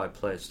some of the wide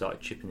players started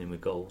chipping in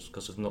with goals,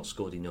 because they've not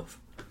scored enough.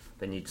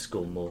 They need to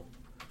score more.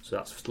 So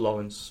that's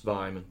Lawrence,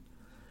 Weimann.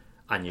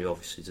 Anya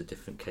obviously is a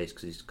different case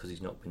because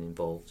he's not been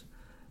involved.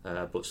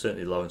 But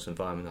certainly Lawrence and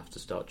Weimann have to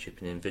start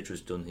chipping in.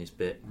 Vidra's done his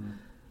bit,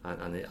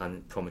 and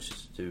it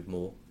promises to do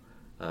more.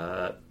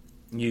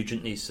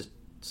 Nugent needs to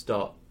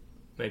start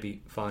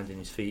maybe finding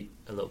his feet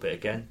a little bit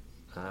again.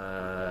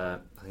 I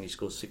think he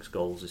scored 6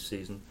 goals this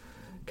season.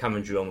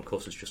 Cameron Jerome, of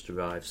course, has just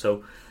arrived.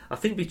 So I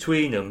think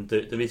between them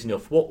there is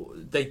enough.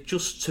 What they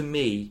just, to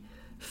me,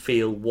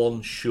 feel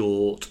one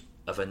short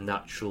of a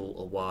natural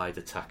or wide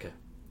attacker,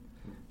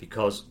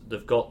 because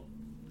they've got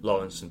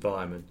Lawrence and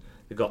Weimann,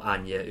 they've got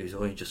Anya, who's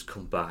only just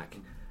come back.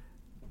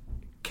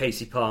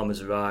 Casey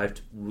Palmer's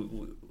arrived.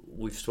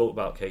 We've spoke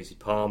about Casey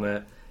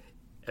Palmer.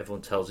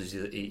 Everyone tells us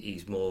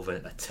he's more of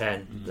a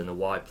 10 than a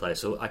wide player.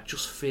 So I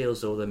just feel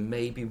as though there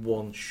may be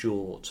one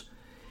short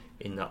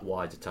in that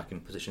wide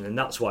attacking position. And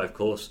that's why, of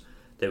course,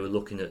 they were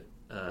looking at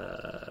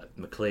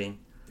McLean.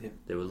 Yeah.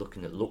 They were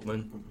looking at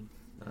Luckman.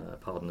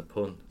 Pardon the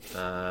pun.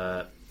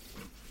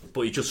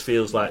 But it just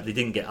feels like they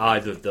didn't get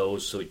either of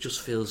those. So it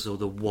just feels as though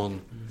they're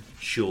one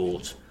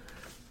short.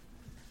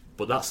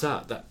 But that's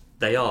that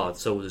they are.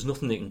 So there's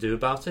nothing they can do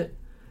about it.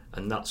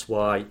 And that's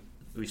why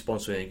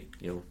responsibility,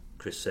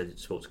 Chris said he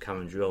spoke to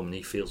Cameron Jerome and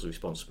he feels the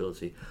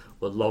responsibility.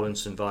 Well,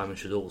 Lawrence and Weimann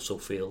should also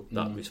feel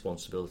that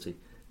responsibility.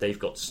 They've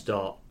got to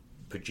start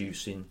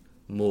producing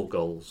more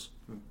goals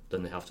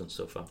than they have done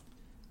so far.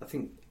 I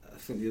think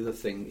the other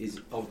thing is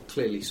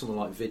clearly someone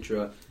like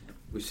Vydra.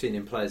 We've seen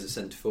him play as a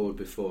centre forward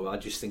before. I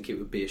just think it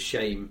would be a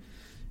shame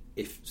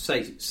if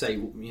say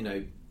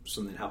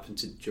something happened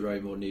to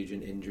Jerome or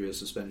Nugent, injury or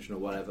suspension or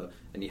whatever,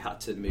 and you had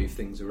to move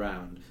things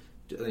around.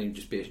 I think it would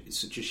just be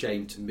such a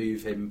shame to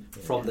move him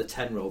from the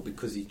 10 role,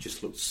 because he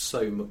just looked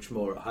so much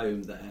more at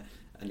home there,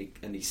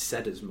 and he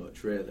said as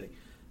much, really.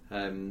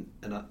 When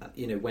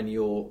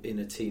you're in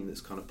a team that's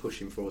kind of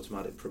pushing for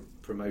automatic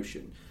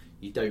promotion,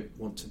 you don't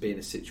want to be in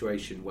a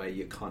situation where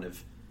you're kind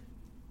of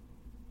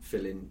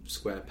filling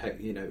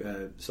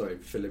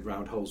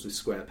round holes with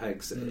square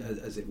pegs,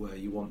 as it were.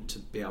 You want to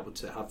be able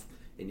to have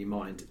in your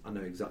mind, I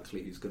know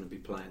exactly who's going to be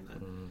playing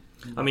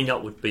there. I mean,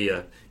 that would be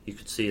you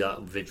could see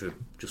that Vydra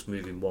just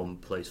moving one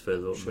place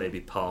further up, maybe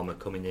Palmer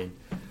coming in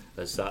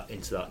as that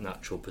into that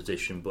natural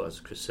position. But as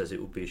Chris says, it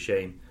would be a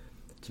shame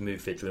to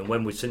move Vydra. And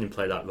when we've seen him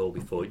play that role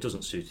before, it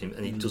doesn't suit him,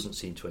 and he doesn't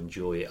seem to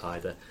enjoy it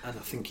either. And I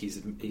think he's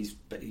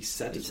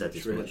said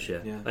as much,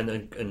 yeah.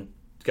 And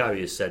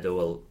Gary has said,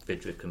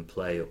 Vydra can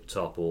play up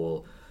top,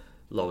 or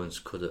Lawrence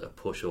could at a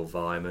push, or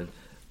Weimann.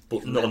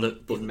 But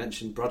even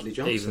mentioned Bradley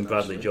Johnson. Even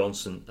Bradley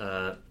Johnson,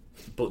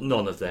 but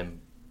none of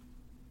them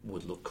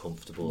would look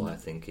comfortable. I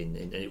think, and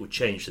it would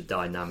change the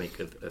dynamic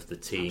of the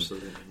team.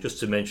 Absolutely. Just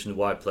to mention the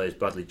wide players,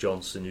 Bradley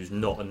Johnson, who's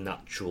not a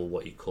natural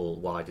what you call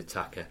wide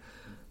attacker,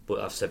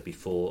 but I've said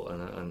before,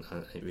 and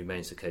it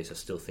remains the case. I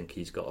still think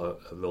he's got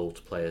a role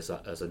to play as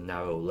a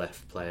narrow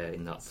left player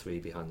in that 3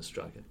 behind the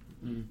striker.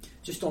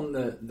 Just on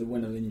the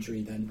Winnall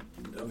injury, then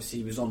obviously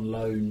he was on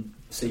loan,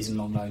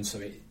 season-long loan.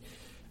 So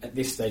at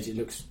this stage, it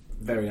looks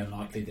very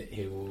unlikely that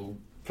he will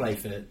play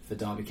for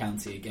Derby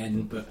County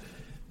again, but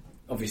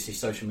obviously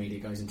social media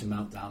goes into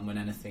meltdown when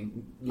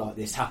anything like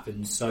this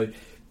happens. So do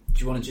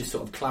you want to just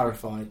sort of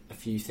clarify a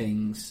few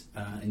things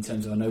in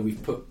terms of, I know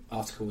we've put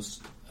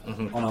articles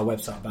on our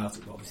website about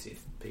it, but obviously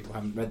if people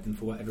haven't read them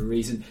for whatever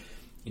reason,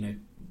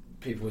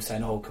 people were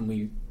saying, can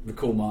we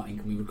recall Martin,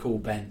 can we recall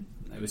Ben?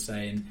 They were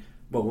saying,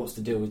 well, what's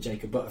the deal with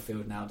Jacob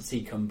Butterfield now, does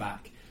he come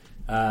back?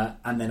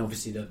 And then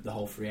obviously the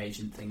whole free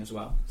agent thing as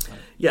well. So.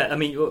 Yeah, I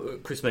mean,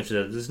 Chris mentioned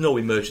that there's no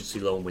emergency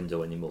loan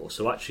window anymore.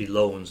 So actually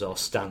loans are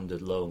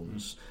standard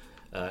loans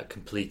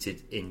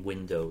completed in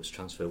windows,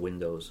 transfer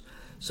windows.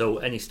 So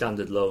any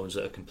standard loans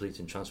that are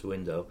completed in transfer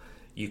window,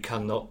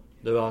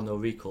 there are no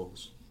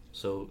recalls.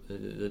 So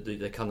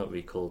they cannot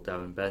recall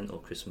Darren Bent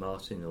or Chris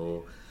Martin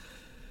or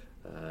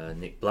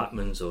Nick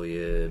Blackman's or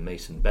your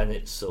Mason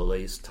Bennett's or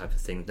these type of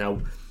things.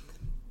 Now,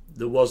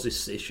 there was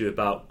this issue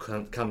about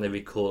can they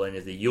recall any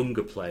of the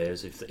younger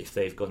players if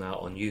they've gone out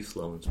on youth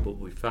loans, but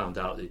we found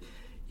out that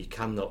you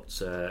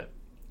cannot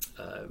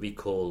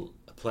recall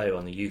a player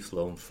on a youth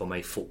loan from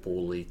a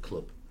football league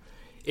club.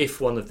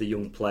 If one of the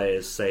young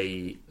players,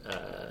 say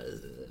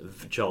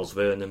Charles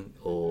Vernon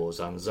or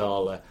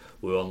Zanzala,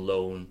 were on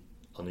loan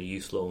on a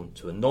youth loan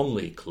to a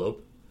non-league club,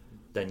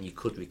 then you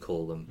could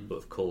recall them. But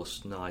of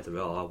course neither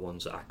are.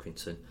 One's at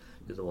Accrington,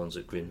 the other one's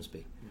at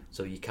Grimsby,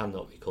 so you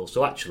cannot recall.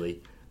 So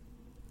actually,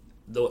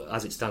 though,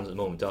 as it stands at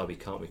the moment, Derby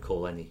can't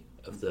recall any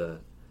of the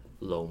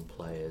loan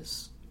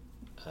players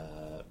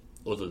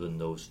other than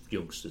those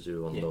youngsters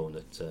who are on loan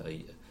at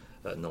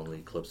a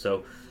non-league club.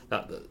 So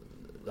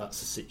that's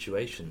the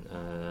situation.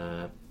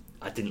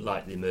 I didn't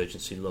like the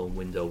emergency loan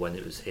window when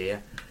it was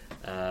here,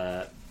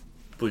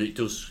 but it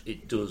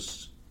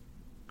does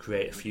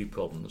create a few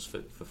problems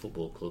for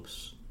football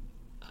clubs,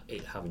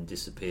 it having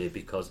disappeared,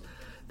 because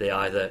they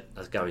either,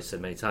 as Gary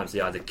said many times,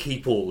 they either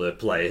keep all their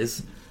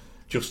players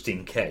just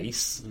in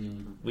case,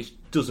 which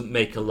doesn't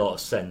make a lot of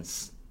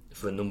sense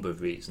for a number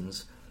of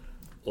reasons,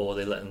 or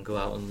they let them go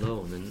out on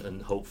loan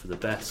and hope for the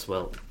best.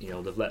 Well,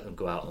 they've let them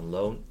go out on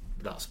loan.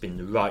 That's been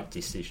the right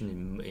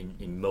decision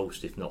in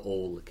most, if not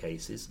all, the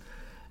cases.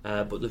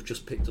 But they've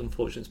just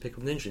unfortunately picked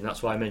up an injury. And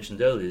that's why I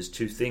mentioned earlier, there's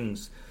two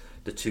things,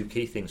 the two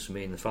key things for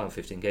me in the final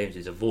 15 games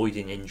is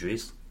avoiding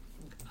injuries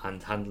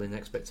and handling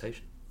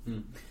expectation.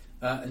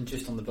 And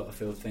just on the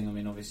Butterfield thing, I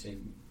mean, obviously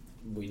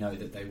we know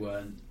that they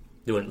weren't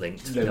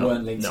linked. They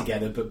weren't linked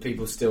together, but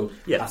people still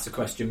ask the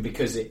question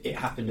because it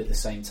happened at the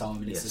same time,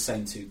 and it's the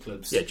same two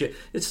clubs. Yeah, it's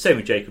the same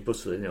with Jacob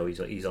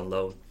Butterfield. He's on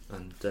loan,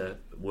 and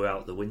we're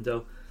out the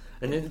window.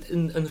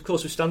 And of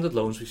course, with standard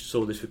loans, we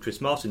saw this with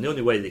Chris Martin. The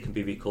only way they can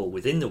be recalled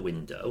within the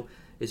window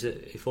is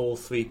that if all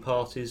three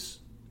parties,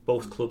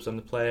 both clubs and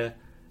the player,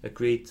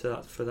 agreed to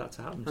that, for that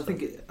to happen. I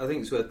think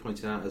it's worth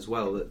pointing out as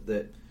well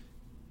that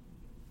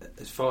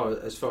as far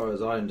as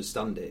I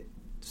understand it,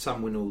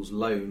 Sam Winnall's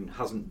loan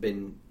hasn't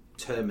been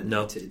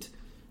terminated.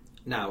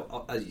 No.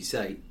 Now, as you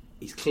say,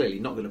 he's clearly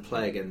not going to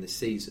play again this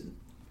season.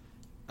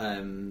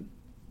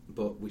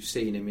 But we've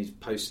seen him. He's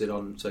posted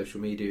on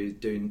social media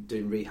doing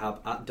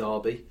rehab at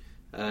Derby.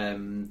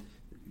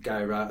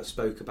 Gary Rowett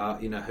spoke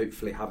about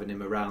hopefully having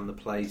him around the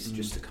place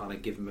just to kind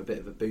of give him a bit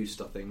of a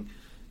boost, I think.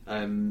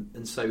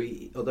 And so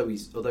although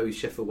he's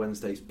Sheffield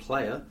Wednesday's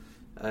player,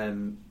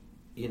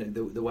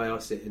 the way I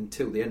see it,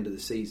 until the end of the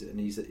season,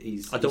 he's.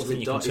 I don't think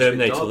you can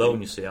terminate a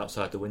loan. You see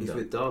outside the window.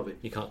 He's with Derby.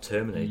 You can't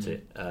terminate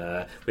it.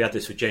 We had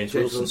this with James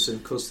Wilson.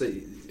 Of course,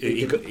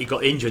 he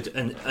got injured,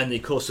 and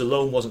of course the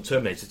loan wasn't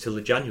terminated till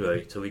the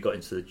January, till we got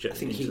into the. I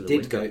think he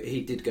did go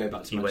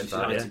back to Manchester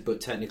United,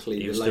 but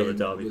technically the loan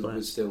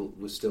was still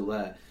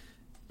there.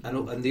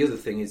 And the other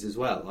thing is as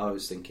well, I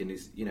was thinking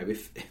is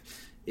if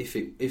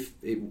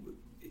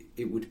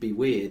it would be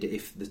weird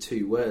if the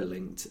two were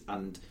linked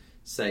and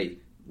say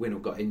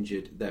Winnall got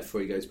injured, therefore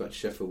he goes back to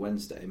Sheffield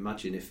Wednesday.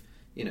 Imagine if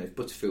if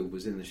Butterfield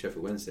was in the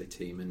Sheffield Wednesday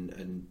team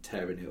and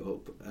tearing it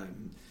up,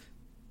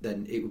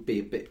 then it would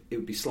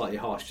be slightly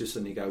harsh to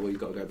suddenly go, well, you've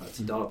got to go back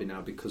to Derby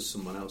now because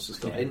someone else has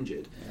got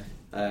injured.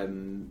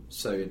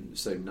 So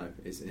no,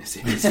 it's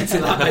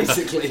that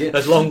basically.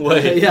 There's long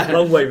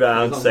way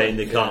round saying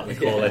they can't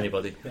recall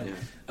anybody.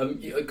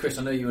 Chris,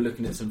 I know you were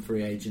looking at some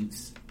free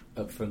agents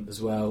up front as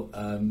well.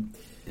 I mean,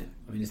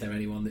 is there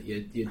anyone that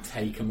you'd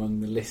take among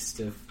the list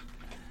of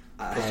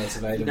players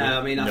available? No,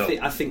 I mean,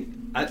 I think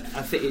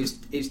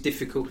it's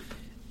difficult.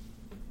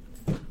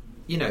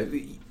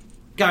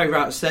 Gary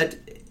Rowett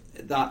said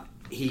that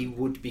he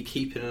would be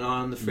keeping an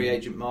eye on the free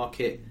agent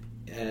market.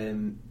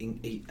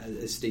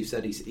 As Steve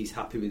said, he's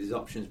happy with his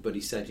options, but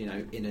he said,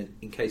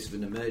 in case of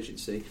an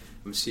emergency,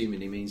 I'm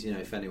assuming he means,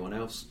 if anyone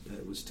else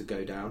was to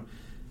go down.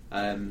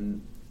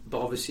 But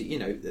obviously,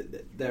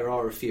 there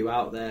are a few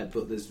out there,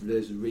 but there's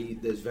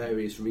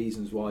various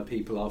reasons why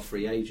people are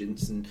free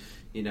agents, and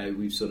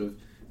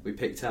we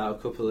picked out a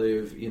couple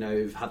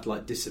who've had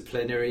like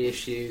disciplinary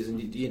issues,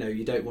 and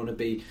you don't want to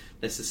be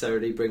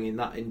necessarily bringing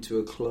that into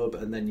a club,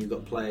 and then you've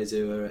got players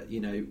who are at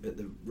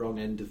the wrong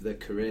end of their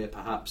career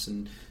perhaps,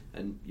 and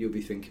you'll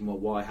be thinking, well,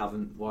 why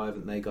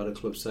haven't they got a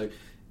club? So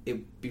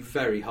it'd be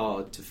very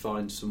hard to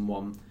find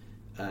someone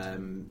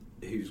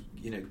who's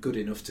good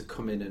enough to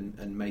come in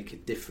and make a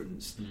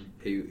difference,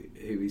 who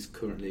is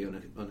currently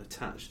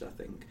unattached, I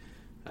think.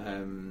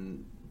 I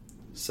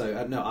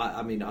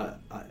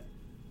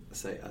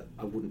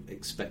wouldn't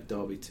expect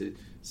Derby to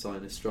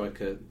sign a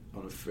striker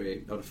on a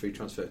free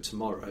transfer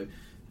tomorrow,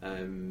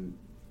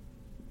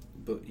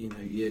 but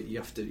you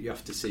have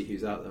to see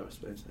who's out there, I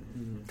suppose.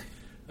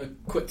 A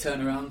quick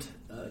turnaround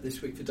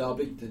this week for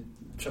Derby. They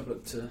travel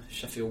up to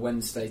Sheffield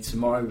Wednesday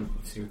tomorrow. We're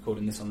obviously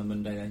recording this on the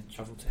Monday. They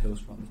travel to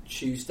Hillsborough on the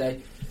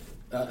Tuesday.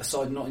 A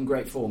side not in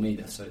great form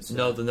either. So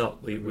no, they're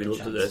not. We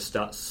looked at their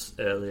stats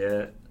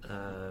earlier.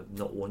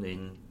 Not won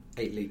in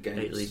 8 league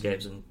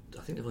games, and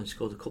I think they've only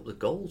scored a couple of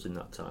goals in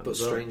that time. But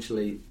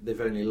strangely, they've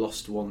only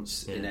lost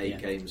once in 8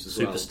 games as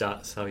well. Super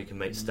stats, how you can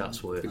make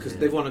stats work. Because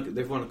they've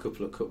won a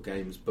couple of cup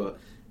games, but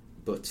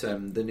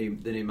the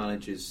new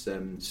manager's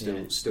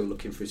still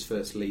looking for his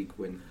first league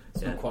win.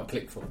 It's not quite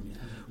clicked for him.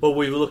 Well,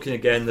 we were looking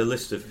again the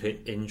list of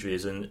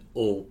injuries, and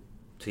all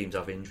teams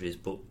have injuries,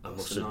 but I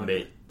must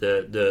admit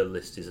their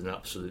list is an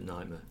absolute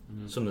nightmare.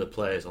 Some of the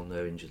players on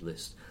their injured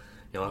list,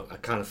 I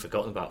kind of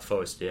forgotten about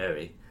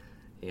Forestieri.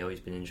 He's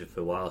been injured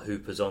for a while.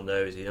 Hooper's on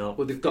there, is he not?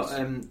 Well, they've got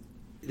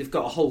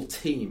a whole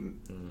team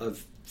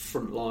of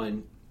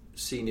frontline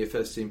senior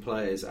first team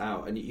players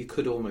out, and you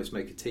could almost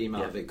make a team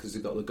out of it, because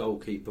they've got the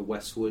goalkeeper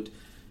Westwood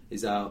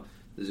is out.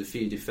 There's a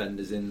few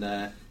defenders in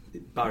there.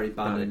 Barry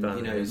Bannon,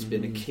 has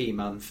been a key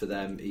man for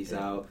them. He's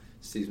out.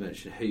 Steve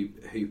mentioned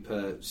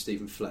Hooper,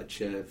 Stephen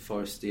Fletcher,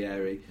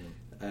 Forestieri,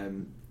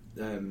 the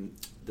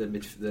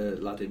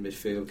lad in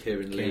midfield,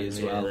 Kieran Lee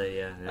as well.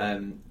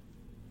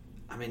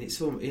 I mean,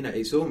 it's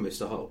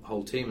almost a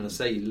whole team. And I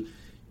say, you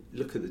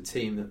look at the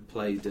team that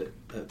played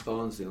at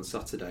Barnsley on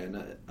Saturday,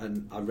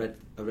 and I read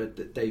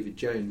that David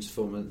Jones,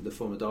 the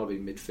former Derby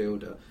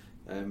midfielder,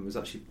 was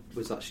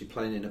actually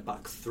playing in a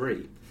back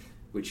three,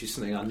 which is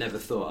something I never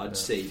thought I'd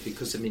see,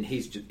 because I mean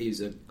he's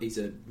a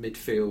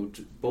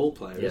midfield ball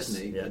player,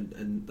 isn't he? Yeah.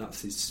 And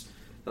that's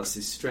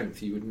his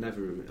strength. You would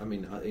never. I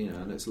mean, I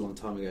know it's a long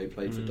time ago he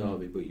played for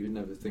Derby, but you would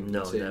never think.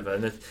 No,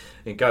 never.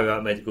 And Gary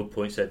Wright made a good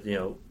point. Said,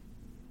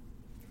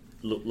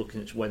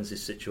 looking at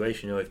Wednesday's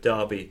situation, if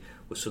Derby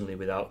was suddenly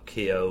without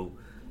Keogh,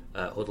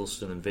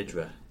 Huddleston, and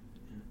Vidra,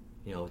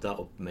 that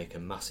would make a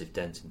massive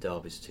dent in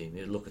Derby's team.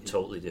 It'd look a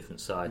totally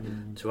different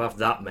side. To have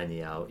that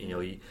many out,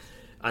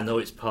 I know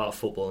it's part of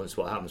football and it's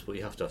what happens, but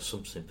you have to have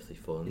some sympathy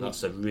for them.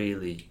 That's a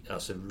really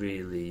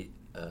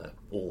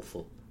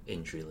awful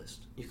injury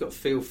list. You've got to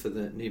feel for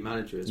the new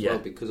manager as well,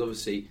 because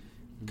obviously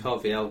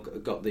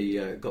Carviel got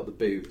the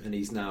boot and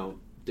he's now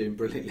doing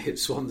brilliantly at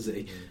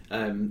Swansea,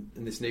 and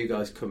this new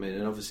guy's come in,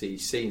 and obviously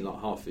he's seen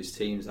like half his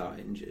team's out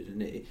injured,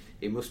 and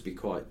it must be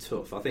quite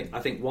tough. I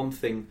think one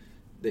thing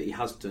that he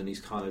has done,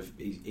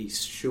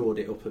 he's shored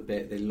it up a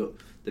bit.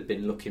 They've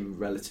been looking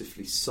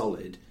relatively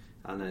solid,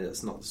 and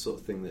that's not the sort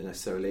of thing that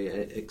necessarily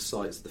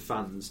excites the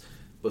fans.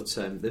 But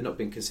they've not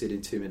been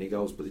conceding too many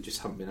goals, but they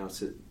just haven't been able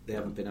to. They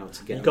haven't been able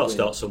to get. You've got to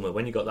start somewhere.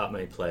 When you've got that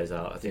many players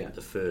out, I think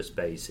the first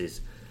base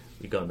is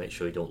you've got to make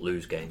sure you don't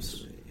lose games.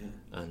 Absolutely, yeah.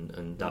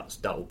 And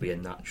that will be a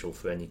natural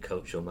for any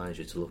coach or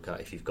manager to look at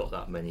if you've got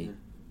that many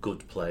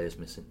good players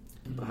missing.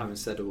 But having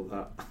said all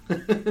that,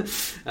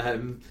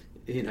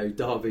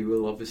 Derby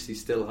will obviously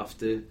still have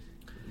to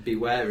be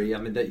wary. I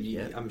mean,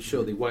 I'm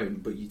sure they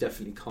won't, but you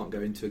definitely can't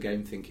go into a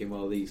game thinking,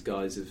 well, these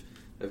guys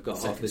have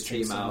got half the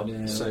team out,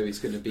 so it's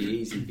going to be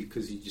easy,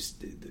 because you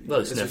just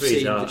it's never easy.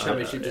 easy. The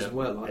Championship doesn't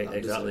work like that.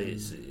 Exactly,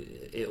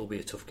 it'll be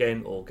a tough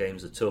game. All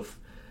games are tough.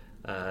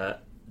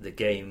 The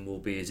game will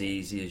be as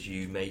easy as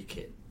you make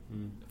it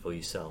for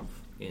yourself.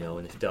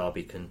 And if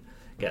Derby can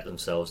get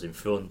themselves in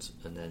front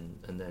and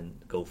then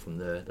go from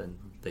there, then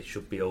they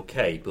should be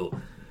okay. But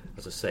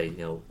as I say,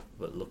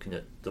 but looking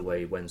at the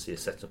way Wednesday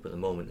is set up at the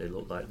moment, they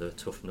look like they're a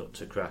tough nut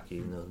to crack,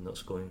 even though they're not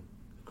scoring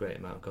a great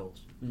amount of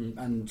goals.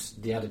 And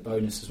the added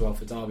bonus as well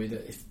for Derby,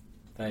 that if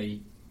they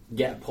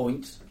get a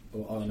point,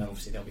 or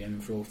obviously they'll be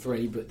aiming for all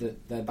three, but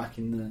that they're back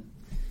in the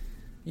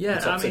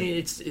I mean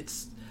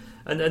it's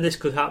and this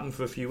could happen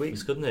for a few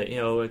weeks, couldn't it?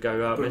 Gary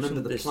Wright mentioned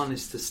remember, the plan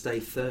is to stay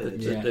third.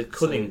 The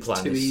cunning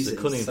plan is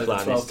to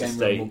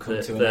stay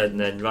third, and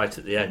then right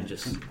at the end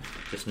just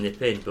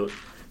nip in. But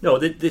no,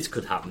 this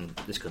could happen.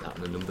 This could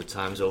happen a number of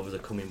times over the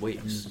coming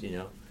weeks.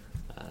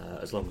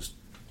 As long as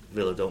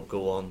Villa don't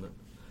go on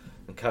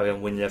and carry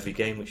on winning every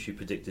game, which you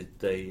predicted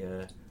they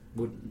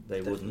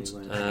wouldn't.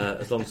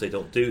 As long as they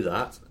don't do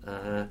that.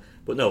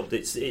 But no,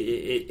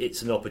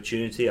 it's an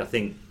opportunity. I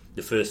think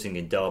the first thing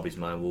in Derby's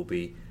mind will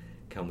be,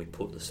 can we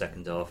put the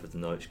second half of the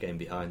Norwich game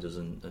behind us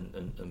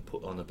and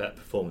put on a better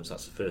performance?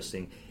 That's the first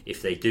thing.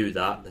 If they do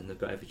that, then they've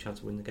got every chance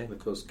to win the game. Of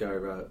course, Gary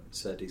Wright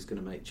said he's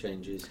going to make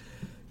changes.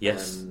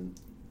 Yes.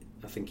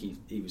 I think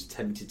he was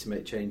tempted to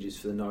make changes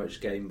for the Norwich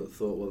game, but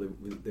thought, well,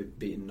 they've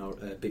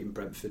beaten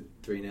Brentford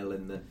 3-0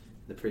 in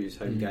the previous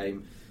home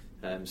game,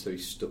 so he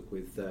stuck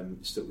with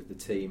the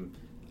team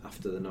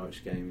after the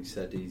Norwich game. He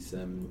said he's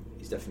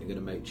definitely going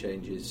to make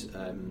changes.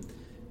 I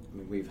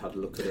mean, we've had a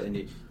look at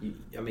it,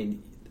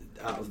 and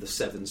out of the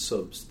 7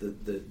 subs,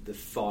 the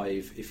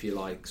 5, if you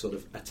like, sort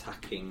of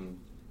attacking,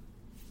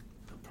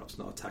 perhaps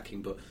not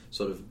attacking, but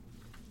sort of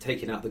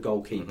taking out the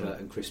goalkeeper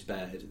and Chris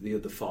Baird, the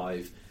other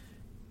 5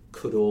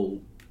 could all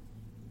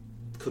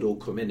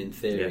come in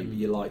theory.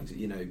 You like,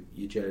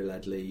 your Joe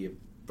Ledley, your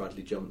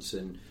Bradley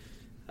Johnson,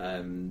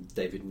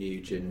 David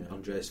Nugent,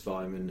 Andreas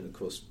Weimann, and of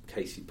course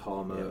Casey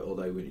Palmer.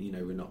 Although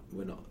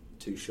we're not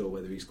too sure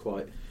whether he's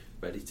quite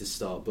ready to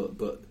start,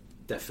 but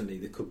definitely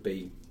there could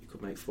be.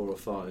 Could make 4 or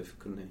 5,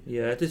 couldn't he?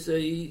 Yeah,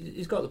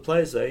 he's got the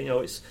players there.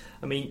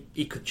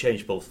 He could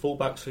change both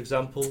fullbacks, for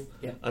example.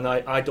 Yeah. And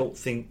I don't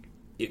think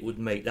it would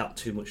make that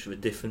too much of a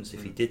difference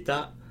if he did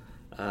that.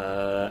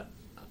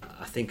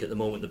 I think at the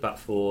moment the back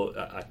 4,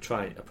 I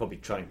probably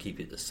try and keep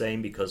it the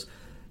same, because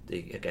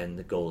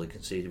the goal they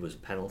conceded was a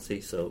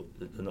penalty, so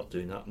they're not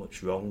doing that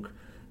much wrong.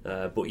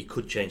 But he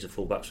could change the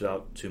fullbacks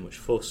without too much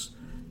fuss.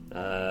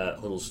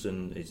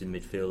 Huddleston is in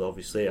midfield,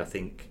 obviously. I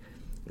think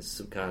there's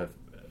some kind of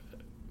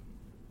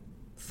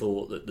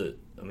thought that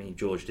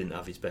George Thorne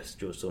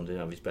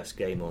didn't have his best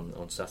game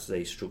on Saturday.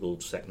 He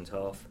struggled second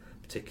half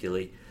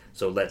particularly,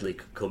 so Ledley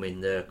could come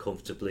in there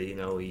comfortably.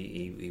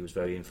 He was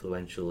very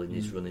influential in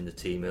his running the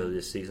team earlier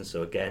this season,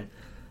 so again,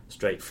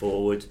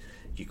 straightforward.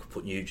 You could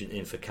put Nugent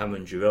in for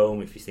Cameron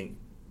Jerome if you think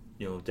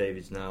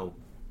David's now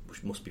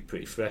must be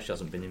pretty fresh,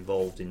 hasn't been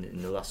involved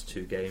in the last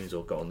 2 games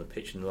or got on the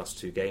pitch in the last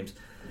 2 games.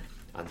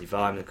 Andy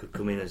Weimann could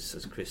come in,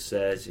 as Chris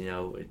says,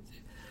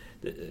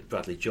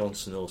 Bradley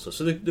Johnson also.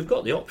 So they've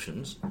got the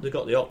options.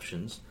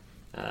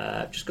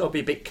 Just got to be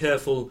a bit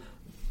careful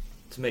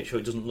to make sure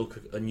it doesn't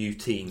look a new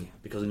team,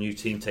 because a new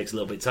team takes a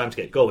little bit of time to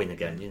get going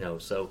again.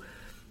 So,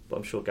 but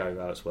I'm sure Gary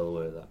Wright's well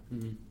aware of that.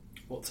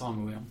 What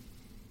time are we on?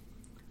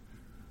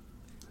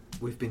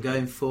 We've been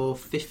going for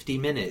 50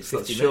 minutes.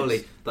 50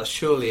 That's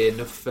surely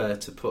enough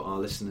to put our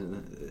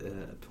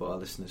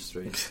listeners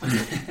through.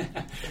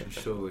 I'm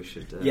sure we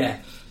should. Yeah.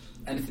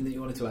 Anything that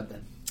you wanted to add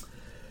then?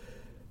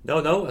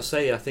 No. I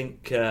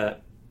think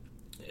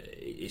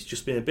it's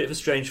just been a bit of a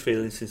strange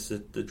feeling since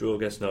the draw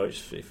against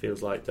Norwich. It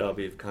feels like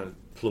Derby have kind of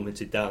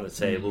plummeted down the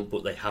table,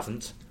 but they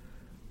haven't.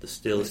 They're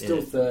still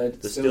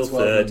third. They're still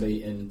 12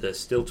 unbeaten. They're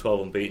still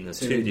 12 unbeaten. There's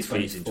 2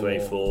 defeats in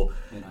 24.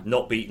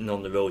 Not beaten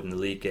on the road in the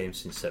league game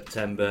since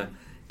September.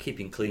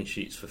 Keeping clean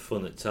sheets for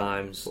fun at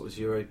times. What was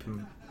your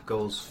open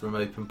goals from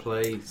open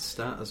play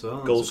stat as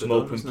well? Goals from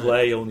open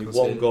play. Only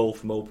one goal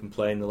from open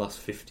play in the last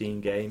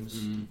 15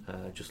 games.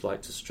 Just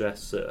like to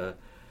stress that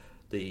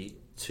the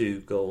 2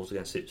 goals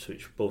against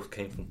Ipswich both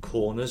came from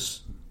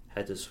corners.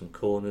 Headers from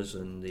corners,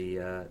 and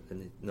the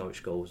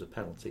Norwich goal was a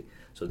penalty.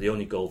 So the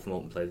only goal from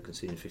open play they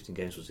conceded in 15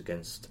 games was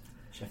against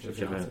Sheffield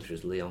United, which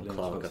was Leon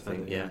Clark, I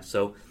think. Yeah.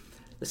 So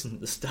listen,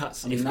 the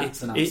stats. I mean,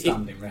 that's an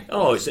outstanding record.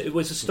 Oh, it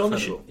was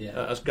astonishing.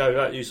 Yeah. As Gary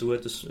Wright used the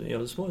word this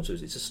morning,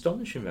 it's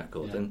astonishing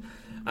record, and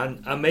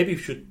maybe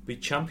we should be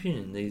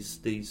championing these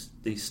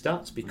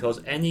stats,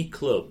 because any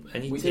club,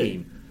 any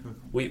team,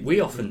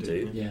 we often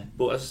do. Yeah.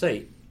 But as I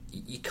say,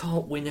 you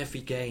can't win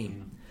every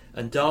game,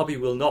 and Derby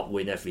will not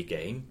win every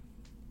game.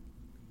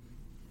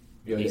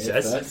 He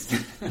says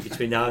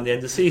between now and the end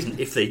of the season.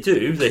 If they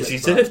do, they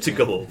deserve to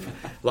go up,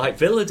 like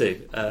Villa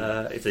do.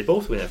 If they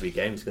both win every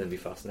game, it's going to be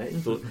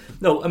fascinating. But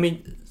no, I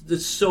mean,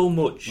 there's so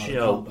much.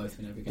 Both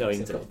win every game.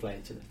 They've got to play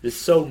each other. There's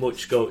so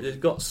much They've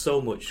got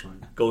so much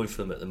going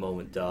for them at the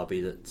moment,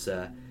 Derby.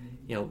 That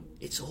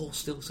it's all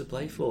still to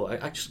play for.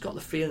 I just got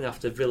the feeling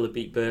after Villa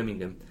beat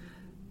Birmingham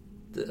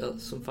that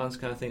some fans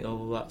kind of think, oh,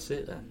 well, that's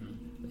it then.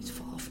 It's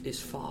far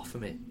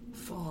from it.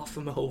 Far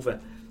from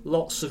over.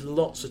 Lots of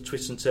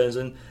twists and turns,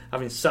 and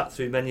having sat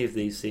through many of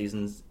these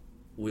seasons,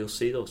 we'll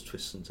see those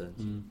twists and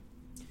turns.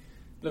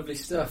 Lovely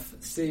stuff.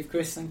 Steve,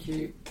 Chris, thank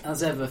you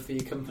as ever for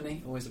your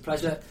company. Always a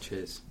pleasure.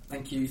 Cheers.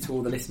 Thank you to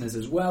all the listeners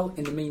as well.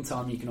 In the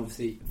meantime, you can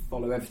obviously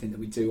follow everything that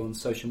we do on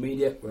social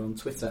media. We're on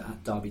Twitter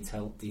at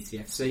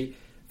DerbyTellDCFC,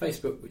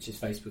 Facebook, which is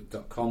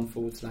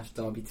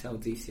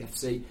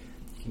facebook.com/DerbyTellDCFC.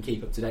 You can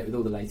keep up to date with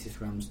all the latest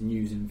Rams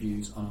news and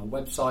views on our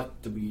website,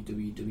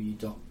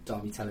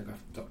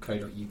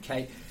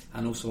 www.derbytelegraph.co.uk,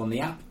 and also on the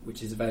app,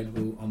 which is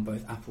available on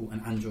both Apple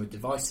and Android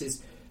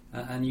devices.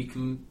 And you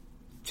can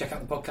check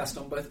out the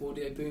podcast on both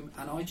Audio Boom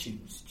and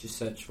iTunes. Just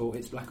search for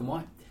It's Black and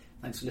White.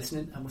 Thanks for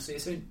listening, and we'll see you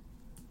soon.